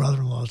sure his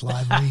brother-in-law's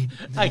live read.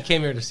 I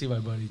came here to see my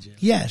buddy, Jim.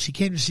 Yes, he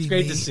came to see me.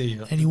 Great to see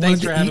you. And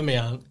Thanks for having me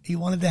on. He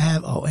wanted to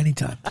have,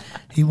 anytime.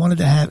 He wanted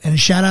to have, and a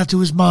shout out to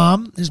his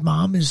mom. His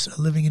mom is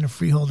living in a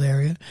freehold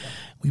area.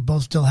 We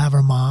both still have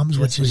our moms,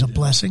 which is a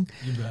blessing.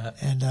 You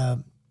bet.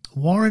 And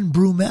Warren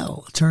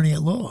Brumell, attorney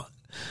at law,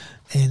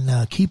 and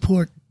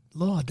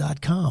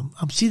keyportlaw.com.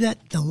 See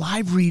that? The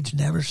live reads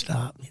never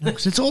stop,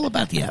 because it's all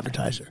about the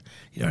advertiser.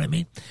 You know what I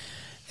mean?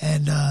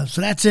 And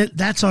so that's it.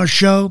 That's our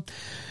show.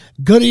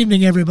 Good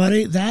evening,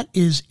 everybody. That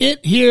is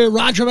it here.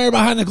 Roger Mayer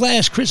behind the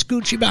glass, Chris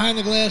Gucci behind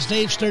the glass,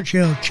 Dave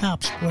Sturchio,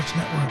 Chop Sports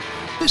Network.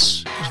 This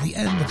is the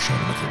end of show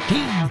number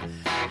 13,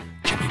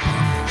 Jimmy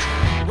Palumbo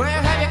Show. Where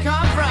have you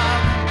come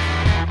from?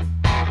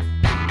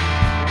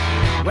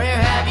 Where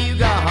have you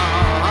gone?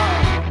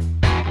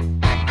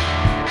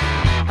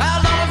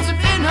 How long has it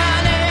been,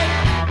 honey,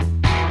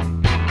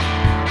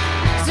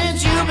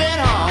 since you've been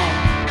home?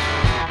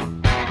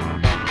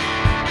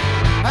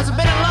 Has it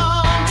been a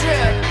long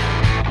trip?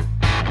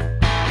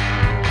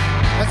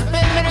 Has it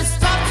been many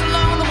stops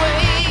along the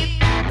way?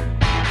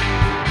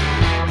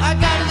 I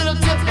got a little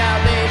tip now,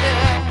 baby.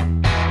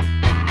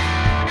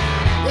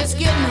 It's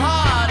getting hard.